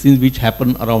all these things which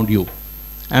happen around you.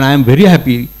 And I am very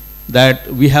happy that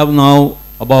we have now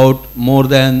about more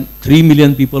than 3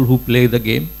 million people who play the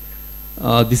game.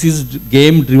 This is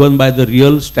game driven by the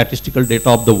real statistical data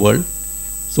of the world.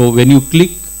 So when you click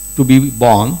to be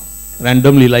born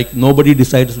randomly, like nobody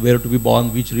decides where to be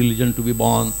born, which religion to be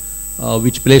born,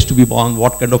 which place to be born,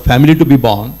 what kind of family to be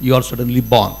born, you are suddenly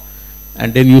born.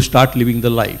 And then you start living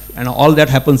the life. And all that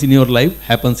happens in your life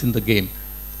happens in the game.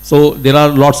 So there are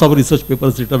lots of research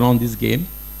papers written on this game.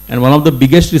 And one of the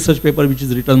biggest research paper, which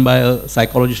is written by a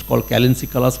psychologist called Kalin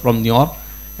Sikalas from New York,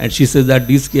 and she says that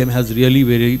this game has really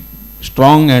very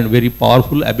strong and very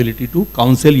powerful ability to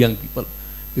counsel young people,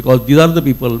 because these are the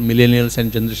people, millennials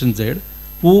and Generation Z,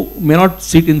 who may not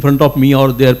sit in front of me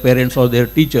or their parents or their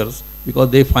teachers, because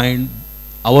they find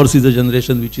ours is a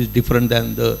generation which is different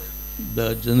than the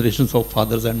generations of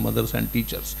fathers and mothers and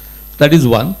teachers. That is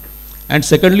one. And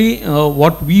secondly,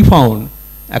 what we found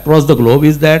across the globe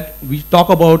is that we talk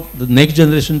about the next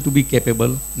generation to be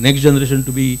capable, next generation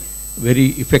to be very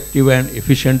effective and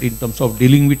efficient in terms of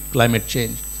dealing with climate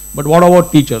change. But what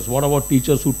about teachers? What about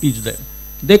teachers who teach them?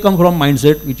 They come from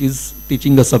mindset which is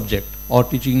teaching a subject, or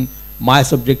teaching, my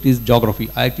subject is geography,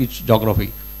 I teach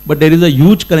geography. But there is a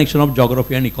huge connection of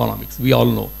geography and economics, we all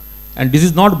know. And this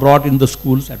is not brought in the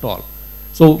schools at all.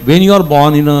 So when you are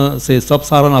born in a, say,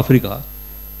 sub-Saharan Africa,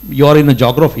 you are in a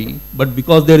geography, but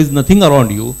because there is nothing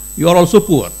around you, you are also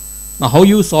poor. Now how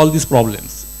you solve these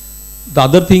problems? The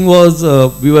other thing was,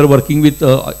 we were working with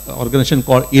an organization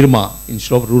called IRMA,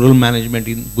 Institute of Rural Management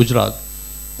in Gujarat,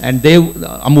 and they,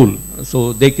 Amul,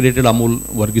 so they created Amul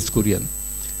Varghese Kurian.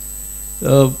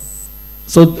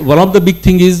 So one of the big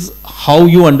thing is how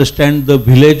you understand the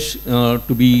village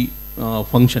to be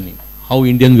functioning, how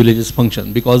Indian villages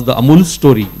function, because the Amul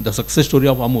story, the success story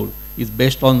of Amul is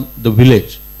based on the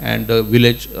village and the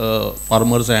village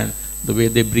farmers and the way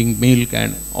they bring milk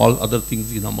and all other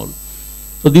things in Amul.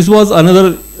 So this was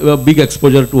another big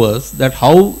exposure to us, that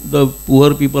how the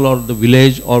poor people or the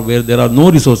village or where there are no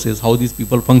resources, how these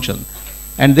people function.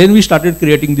 And then we started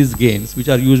creating these games which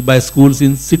are used by schools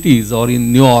in cities or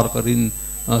in New York or in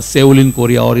Seoul in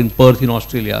Korea or in Perth in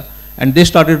Australia. And they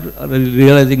started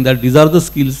realizing that these are the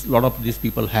skills a lot of these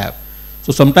people have.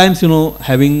 So sometimes,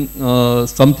 having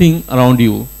something around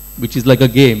you which is like a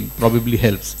game probably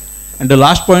helps. And the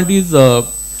last point is,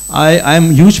 I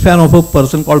am a huge fan of a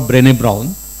person called Brené Brown,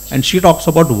 and she talks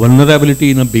about vulnerability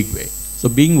in a big way. So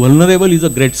being vulnerable is a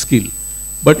great skill.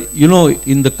 But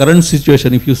in the current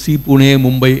situation, if you see Pune,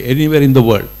 Mumbai, anywhere in the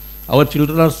world, our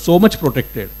children are so much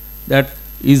protected that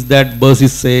is that bus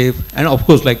is safe, and of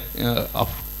course, like of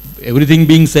everything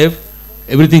being safe,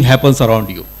 everything happens around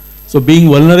you. So being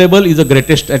vulnerable is the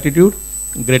greatest attitude,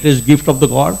 greatest gift of the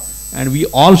God, and we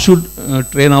all should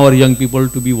train our young people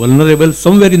to be vulnerable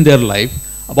somewhere in their life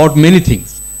about many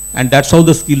things, and that's how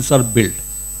the skills are built.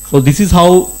 So this is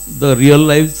how the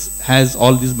RealLives has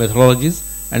all these methodologies,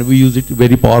 and we use it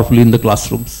very powerfully in the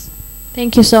classrooms.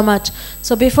 Thank you so much.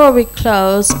 So before we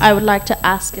close, I would like to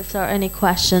ask if there are any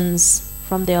questions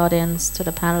from the audience to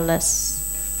the panelists.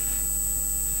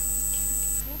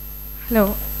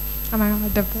 Hello, am I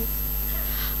audible?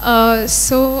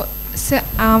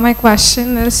 My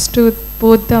question is to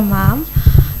both the ma'am.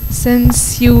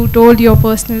 Since you told your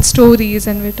personal stories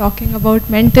and we're talking about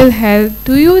mental health,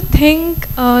 do you think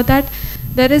that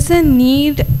there is a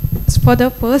need for the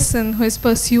person who is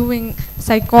pursuing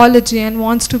psychology and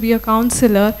wants to be a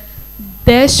counselor,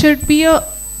 there should be a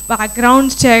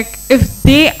background check if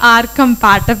they are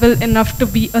compatible enough to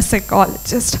be a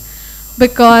psychologist?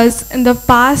 Because in the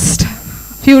past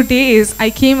few days I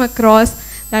came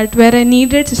across that where I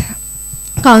needed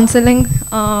counseling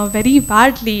very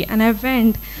badly, and I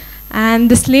went,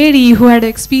 and this lady who had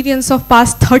experience of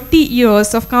past 30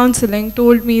 years of counseling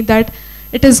told me that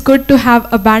it is good to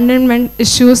have abandonment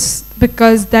issues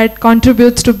because that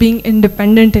contributes to being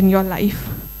independent in your life.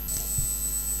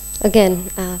 Again,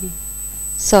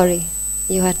 sorry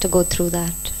you had to go through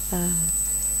that.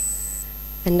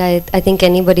 And I think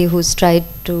anybody who's tried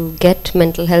to get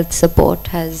mental health support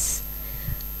has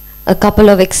a couple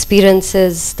of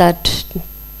experiences that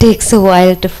takes a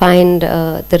while to find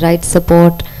the right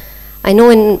support. I know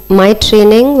in my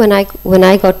training, when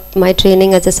I got my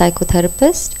training as a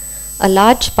psychotherapist, a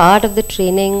large part of the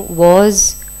training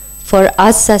was for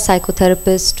us as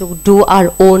psychotherapists to do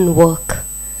our own work.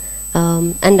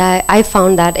 And I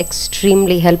found that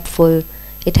extremely helpful.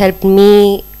 It helped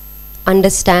me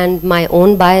understand my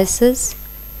own biases.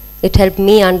 It helped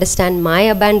me understand my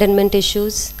abandonment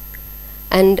issues.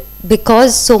 And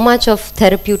because so much of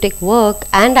therapeutic work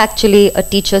and actually a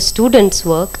teacher-student's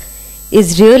work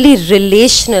is really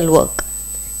relational work.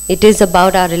 It is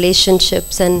about our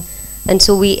relationships, and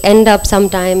so we end up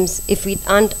sometimes, if we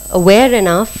aren't aware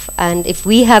enough and if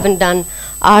we haven't done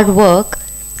our work,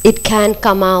 it can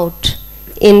come out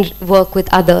in work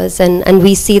with others, and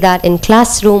we see that in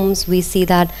classrooms, we see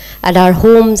that at our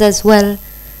homes as well.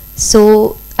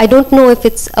 So I don't know if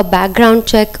it's a background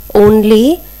check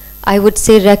only. I would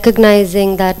say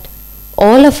recognizing that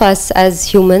all of us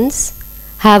as humans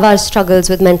have our struggles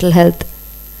with mental health,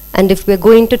 and if we're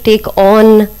going to take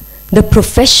on the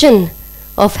profession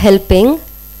of helping,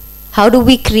 how do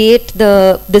we create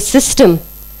the system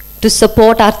to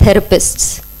support our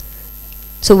therapists?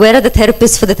 So where are the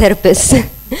therapists for the therapists?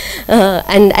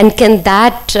 And can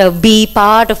that be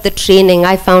part of the training?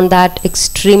 I found that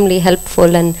extremely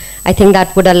helpful, and I think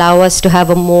that would allow us to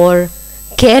have a more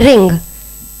caring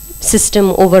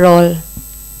system overall.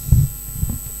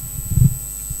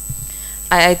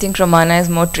 I think Romana is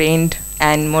more trained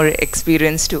and more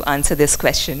experienced to answer this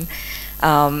question.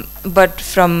 But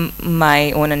from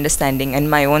my own understanding and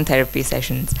my own therapy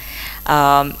sessions,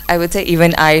 I would say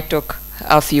even I took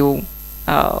a few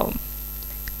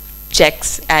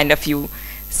checks and a few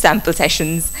sample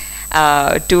sessions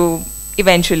to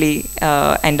eventually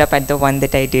end up at the one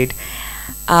that I did.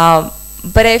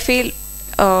 But I feel,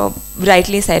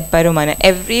 rightly said by Romana,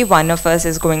 every one of us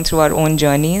is going through our own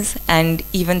journeys, and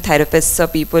even therapists or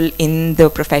people in the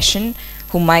profession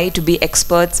who might be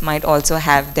experts might also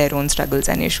have their own struggles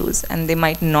and issues, and they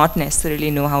might not necessarily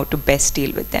know how to best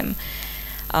deal with them.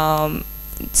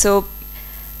 So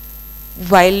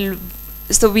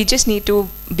we just need to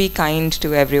be kind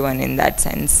to everyone in that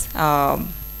sense.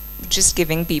 Just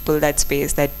giving people that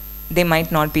space that they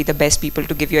might not be the best people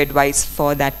to give you advice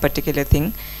for that particular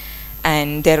thing,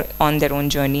 and they're on their own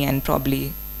journey and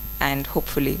probably and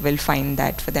hopefully will find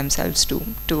that for themselves to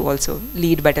also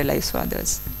lead better lives for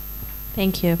others.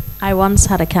 Thank you. I once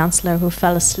had a counselor who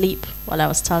fell asleep while I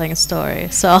was telling a story,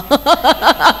 so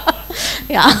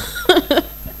yeah.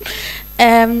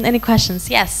 Any questions?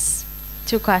 Yes.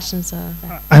 Two questions.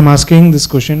 I'm asking this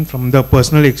question from the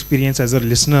personal experience as a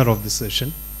listener of this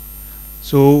session.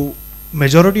 So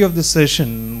majority of this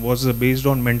session was based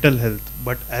on mental health,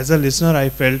 but as a listener I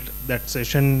felt that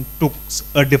session took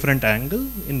a different angle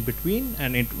in between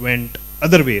and it went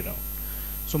other way around.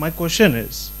 So my question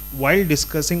is, while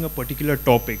discussing a particular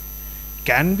topic,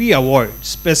 can we avoid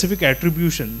specific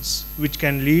attributions which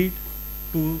can lead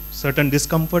to certain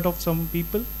discomfort of some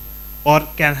people, or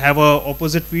can have a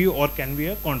opposite view, or can be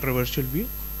a controversial view?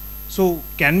 So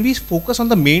can we focus on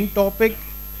the main topic,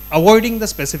 avoiding the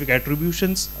specific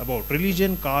attributions about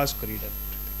religion, caste, creed?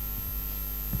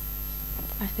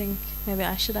 I think maybe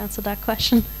I should answer that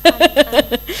question.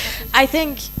 I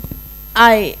think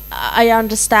I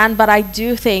understand, but I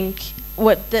do think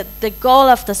what the goal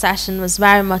of the session was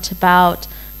very much about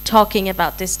talking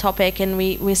about this topic, and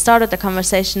we started the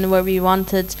conversation where we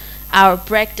wanted our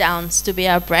breakdowns to be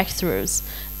our breakthroughs,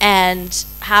 and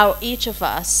how each of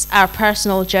us, our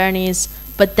personal journeys,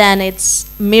 but then it's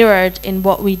mirrored in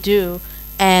what we do.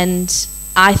 And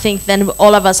I think then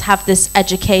all of us have this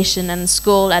education and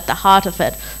school at the heart of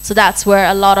it. So that's where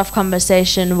a lot of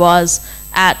conversation was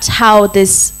at, how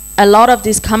a lot of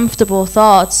these comfortable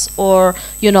thoughts or,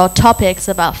 topics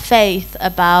about faith,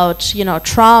 about,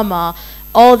 trauma,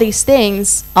 all these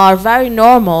things are very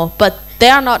normal, but they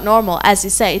are not normal. As you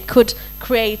say, it could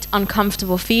create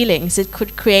uncomfortable feelings. It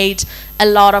could create a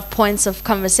lot of points of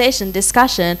conversation,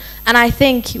 discussion, and I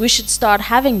think we should start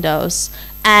having those.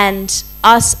 And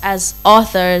us as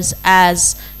authors,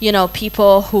 as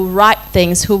people who write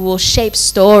things, who will shape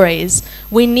stories,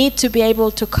 we need to be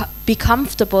able to be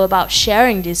comfortable about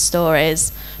sharing these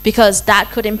stories, because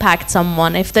that could impact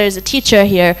someone. If there's a teacher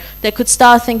here, they could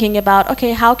start thinking about,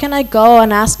 okay, how can I go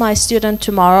and ask my student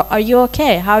tomorrow, are you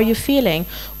okay? How are you feeling?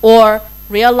 Or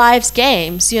RealLives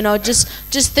games,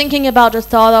 just thinking about the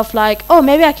thought of like, oh,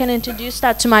 maybe I can introduce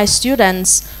that to my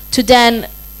students to then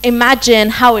imagine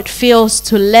how it feels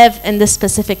to live in this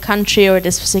specific country or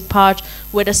this specific part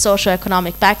with a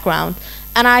socioeconomic background.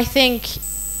 And I think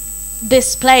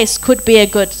this place could be a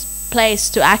good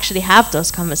place to actually have those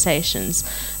conversations,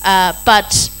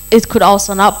 but it could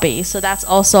also not be. So that's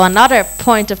also another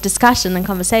point of discussion and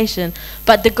conversation.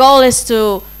 But the goal is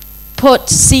to put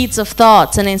seeds of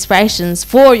thoughts and inspirations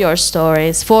for your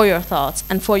stories, for your thoughts,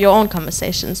 and for your own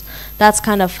conversations. That's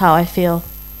kind of how I feel.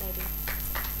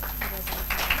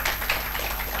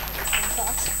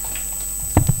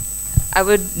 I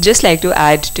would just like to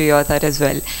add to your thought as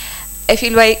well. I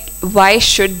feel why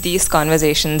should these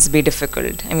conversations be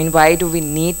difficult? I mean, why do we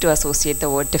need to associate the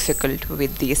word difficult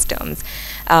with these terms?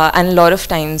 And a lot of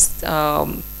times,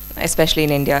 especially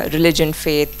in India, religion,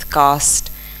 faith,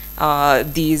 caste,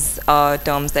 these are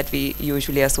terms that we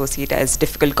usually associate as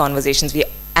difficult conversations,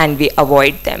 and we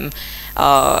avoid them.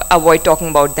 Avoid talking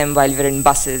about them while we're in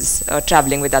buses,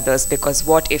 traveling with others, because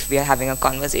what if we are having a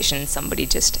conversation, somebody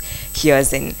just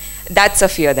hears in. That's a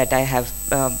fear that I have,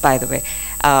 by the way.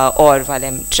 Or while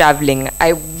I'm traveling,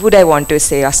 I want to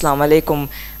say Assalamu alaikum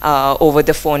over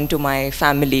the phone to my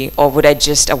family, or would I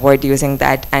just avoid using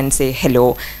that and say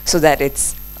hello so that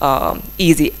it's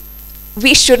easy?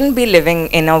 We shouldn't be living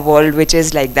in a world which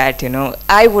is like that,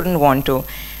 I wouldn't want to.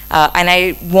 And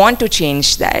I want to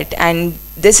change that. And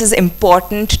this is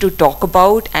important to talk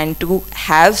about, and to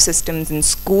have systems in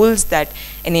schools that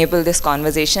enable this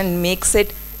conversation, makes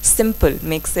it simple,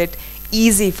 makes it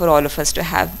easy for all of us to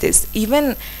have this.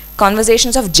 Even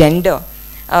conversations of gender.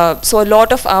 So a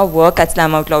lot of our work at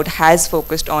Slam Out Loud has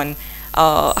focused on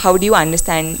how do you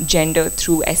understand gender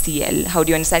through SEL? How do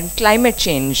you understand climate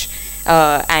change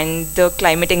and the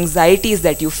climate anxieties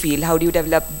that you feel? How do you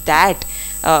develop that?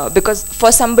 Because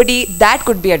for somebody, that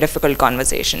could be a difficult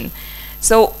conversation.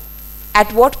 So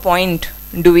at what point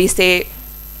do we say,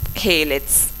 hey,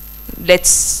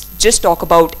 let's just talk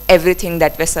about everything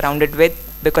that we're surrounded with,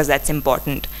 because that's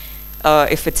important.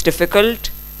 If it's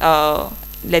difficult,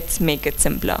 let's make it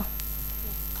simpler.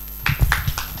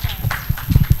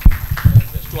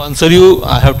 To answer you,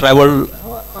 I have traveled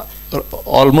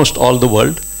almost all the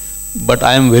world, but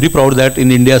I am very proud that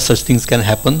in India such things can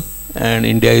happen, and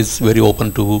India is very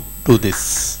open to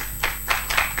this.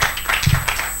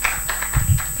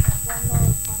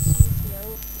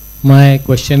 My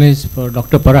question is for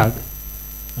Dr. Parag.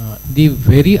 The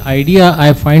very idea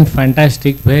I find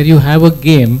fantastic, where you have a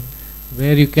game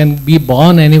where you can be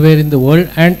born anywhere in the world,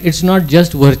 and it's not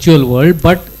just virtual world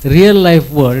but real life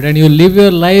world, and you live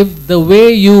your life the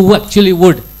way you actually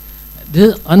would.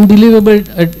 This is unbelievable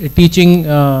teaching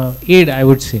aid, I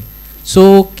would say.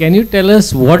 So can you tell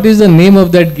us what is the name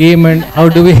of that game and how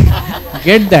do we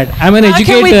get that? I'm an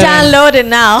educator. How can we download it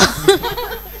now?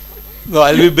 No,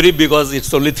 I'll be brief because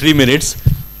it's only 3 minutes,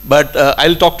 but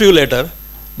I'll talk to you later.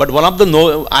 But one of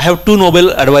the I have 2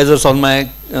 Nobel advisors on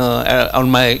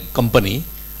my company,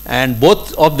 and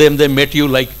both of them, they met you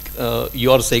like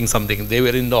you are saying something. They were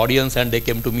in the audience and they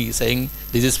came to me saying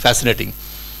this is fascinating.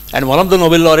 And one of the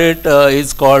Nobel laureate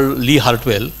is called Lee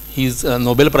Hartwell. His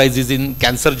Nobel Prize is in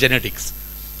cancer genetics,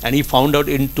 and he found out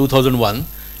in 2001.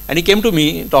 And he came to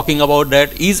me talking about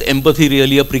that, is empathy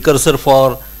really a precursor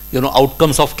for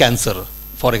outcomes of cancer,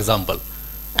 for example.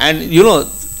 And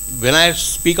when I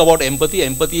speak about empathy,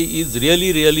 empathy is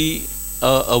really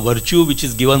a virtue which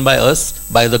is given by us,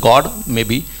 by the God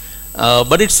maybe,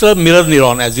 But it's a mirror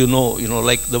neuron, as you know,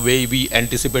 like the way we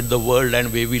anticipate the world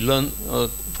and way we learn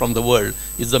from the world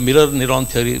is the mirror neuron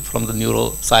theory from the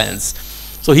neuroscience.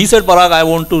 So he said, Parag, I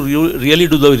want to really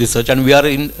do the research, and we are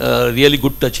in really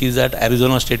good touch. He's at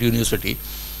Arizona State University.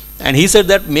 And he said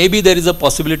that maybe there is a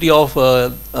possibility of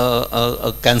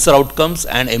cancer outcomes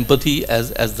and empathy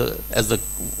as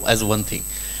one thing.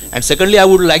 And secondly, I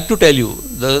would like to tell you,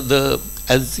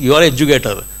 as you are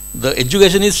educator, the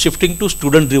education is shifting to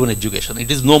student-driven education. It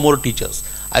is no more teachers.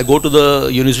 I go to the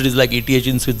universities like ETH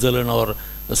in Switzerland or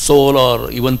Seoul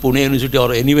or even Pune University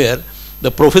or anywhere.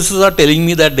 The professors are telling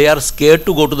me that they are scared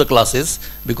to go to the classes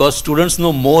because students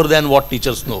know more than what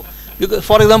teachers know. Because,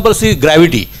 for example, see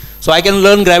gravity. So I can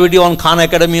learn gravity on Khan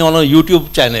Academy on a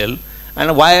YouTube channel,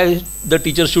 and why the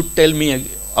teacher should tell me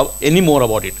any more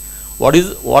about it?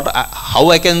 How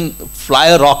I can fly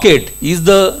a rocket is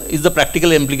the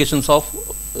practical implications of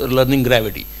learning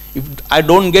gravity. If I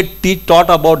don't get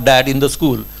taught about that in the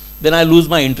school, then I lose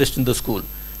my interest in the school.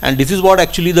 And this is what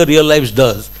actually the RealLives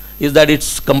does, is that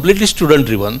it's completely student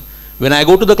driven. When I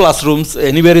go to the classrooms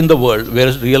anywhere in the world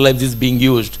where RealLives is being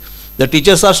used, the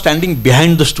teachers are standing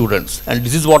behind the students, and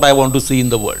this is what I want to see in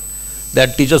the world.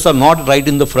 That teachers are not right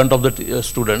in the front of the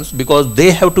students, because they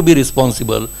have to be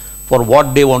responsible for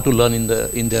what they want to learn in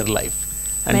their life.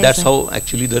 And Amazing. That's how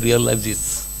actually the RealLives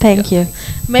is. Thank you.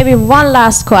 Maybe one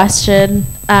last question.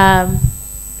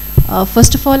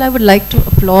 First of all, I would like to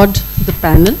applaud the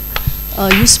panel.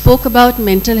 You spoke about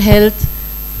mental health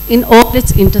in all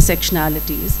its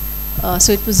intersectionalities.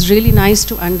 So it was really nice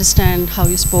to understand how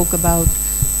you spoke about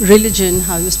religion,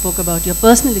 how you spoke about your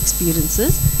personal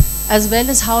experiences, as well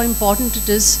as how important it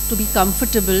is to be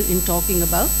comfortable in talking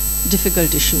about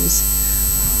difficult issues.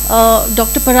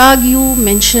 Dr. Parag, you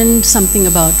mentioned something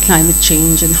about climate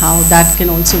change and how that can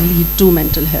also lead to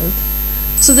mental health.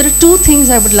 So there are two things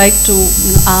I would like to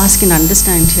ask and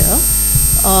understand here.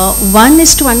 One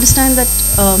is to understand that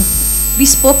we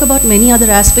spoke about many other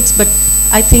aspects, but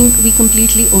I think we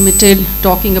completely omitted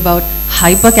talking about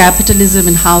hypercapitalism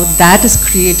and how that is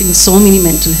creating so many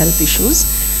mental health issues,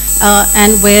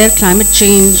 and where climate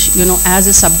change, as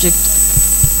a subject,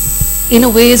 in a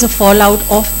way is a fallout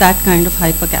of that kind of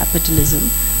hypercapitalism.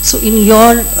 So in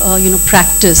your,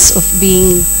 practice of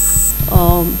being,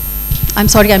 I'm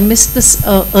sorry, I missed this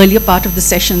earlier part of the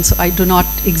session, so I do not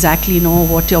exactly know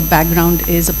what your background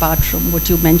is apart from what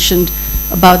you mentioned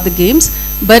about the games.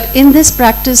 But in this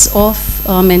practice of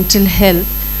mental health,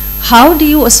 how do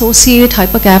you associate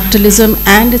hypercapitalism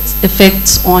and its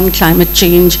effects on climate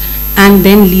change and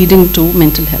then leading to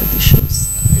mental health issues?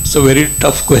 It's a very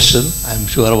tough question, I'm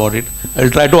sure about it. I'll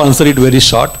try to answer it very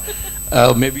short.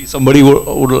 Maybe somebody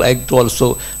would like to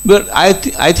also. But I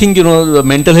think, the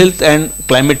mental health and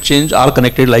climate change are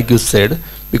connected, like you said,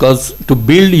 because to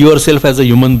build yourself as a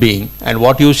human being and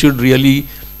what you should really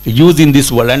use in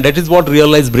this world, and that is what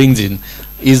RealLives brings in,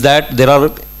 is that there are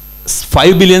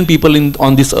 5 billion people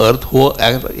on this earth who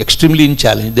are extremely in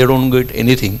challenge. They don't get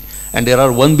anything. And there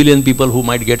are 1 billion people who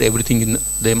might get everything in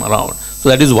them around. So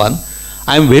that is one.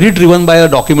 I am very driven by a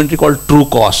documentary called True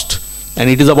Cost. And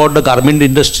it is about the garment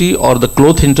industry or the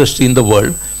cloth industry in the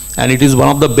world. And it is one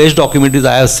of the best documentaries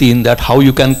I have seen, that how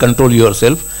you can control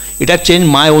yourself. It has changed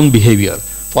my own behavior.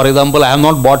 For example, I have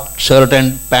not bought shirt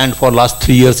and pant for last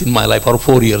 3 years in my life, or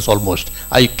 4 years almost.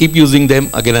 I keep using them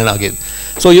again and again.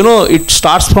 So, it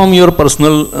starts from your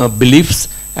personal beliefs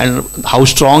and how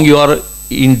strong you are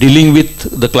in dealing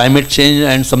with the climate change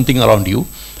and something around you.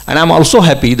 And I'm also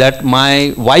happy that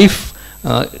my wife,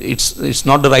 it's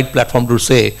not the right platform to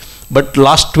say, but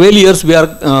last 12 years we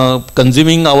are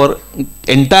consuming our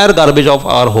entire garbage of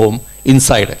our home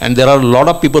inside. And there are a lot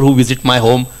of people who visit my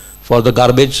home for the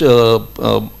garbage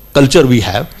culture we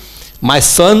have. My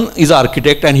son is an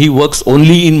architect and he works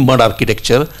only in mud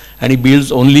architecture and he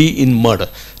builds only in mud.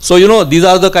 So, these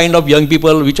are the kind of young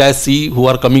people which I see who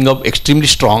are coming up extremely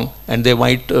strong, and they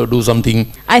might do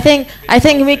something. I think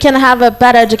we can have a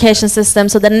better education system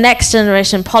so the next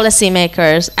generation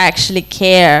policymakers actually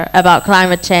care about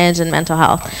climate change and mental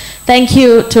health. Thank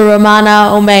you to Romana,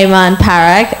 Umaima and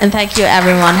Parag, and thank you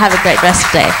everyone. Have a great rest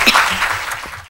of the day.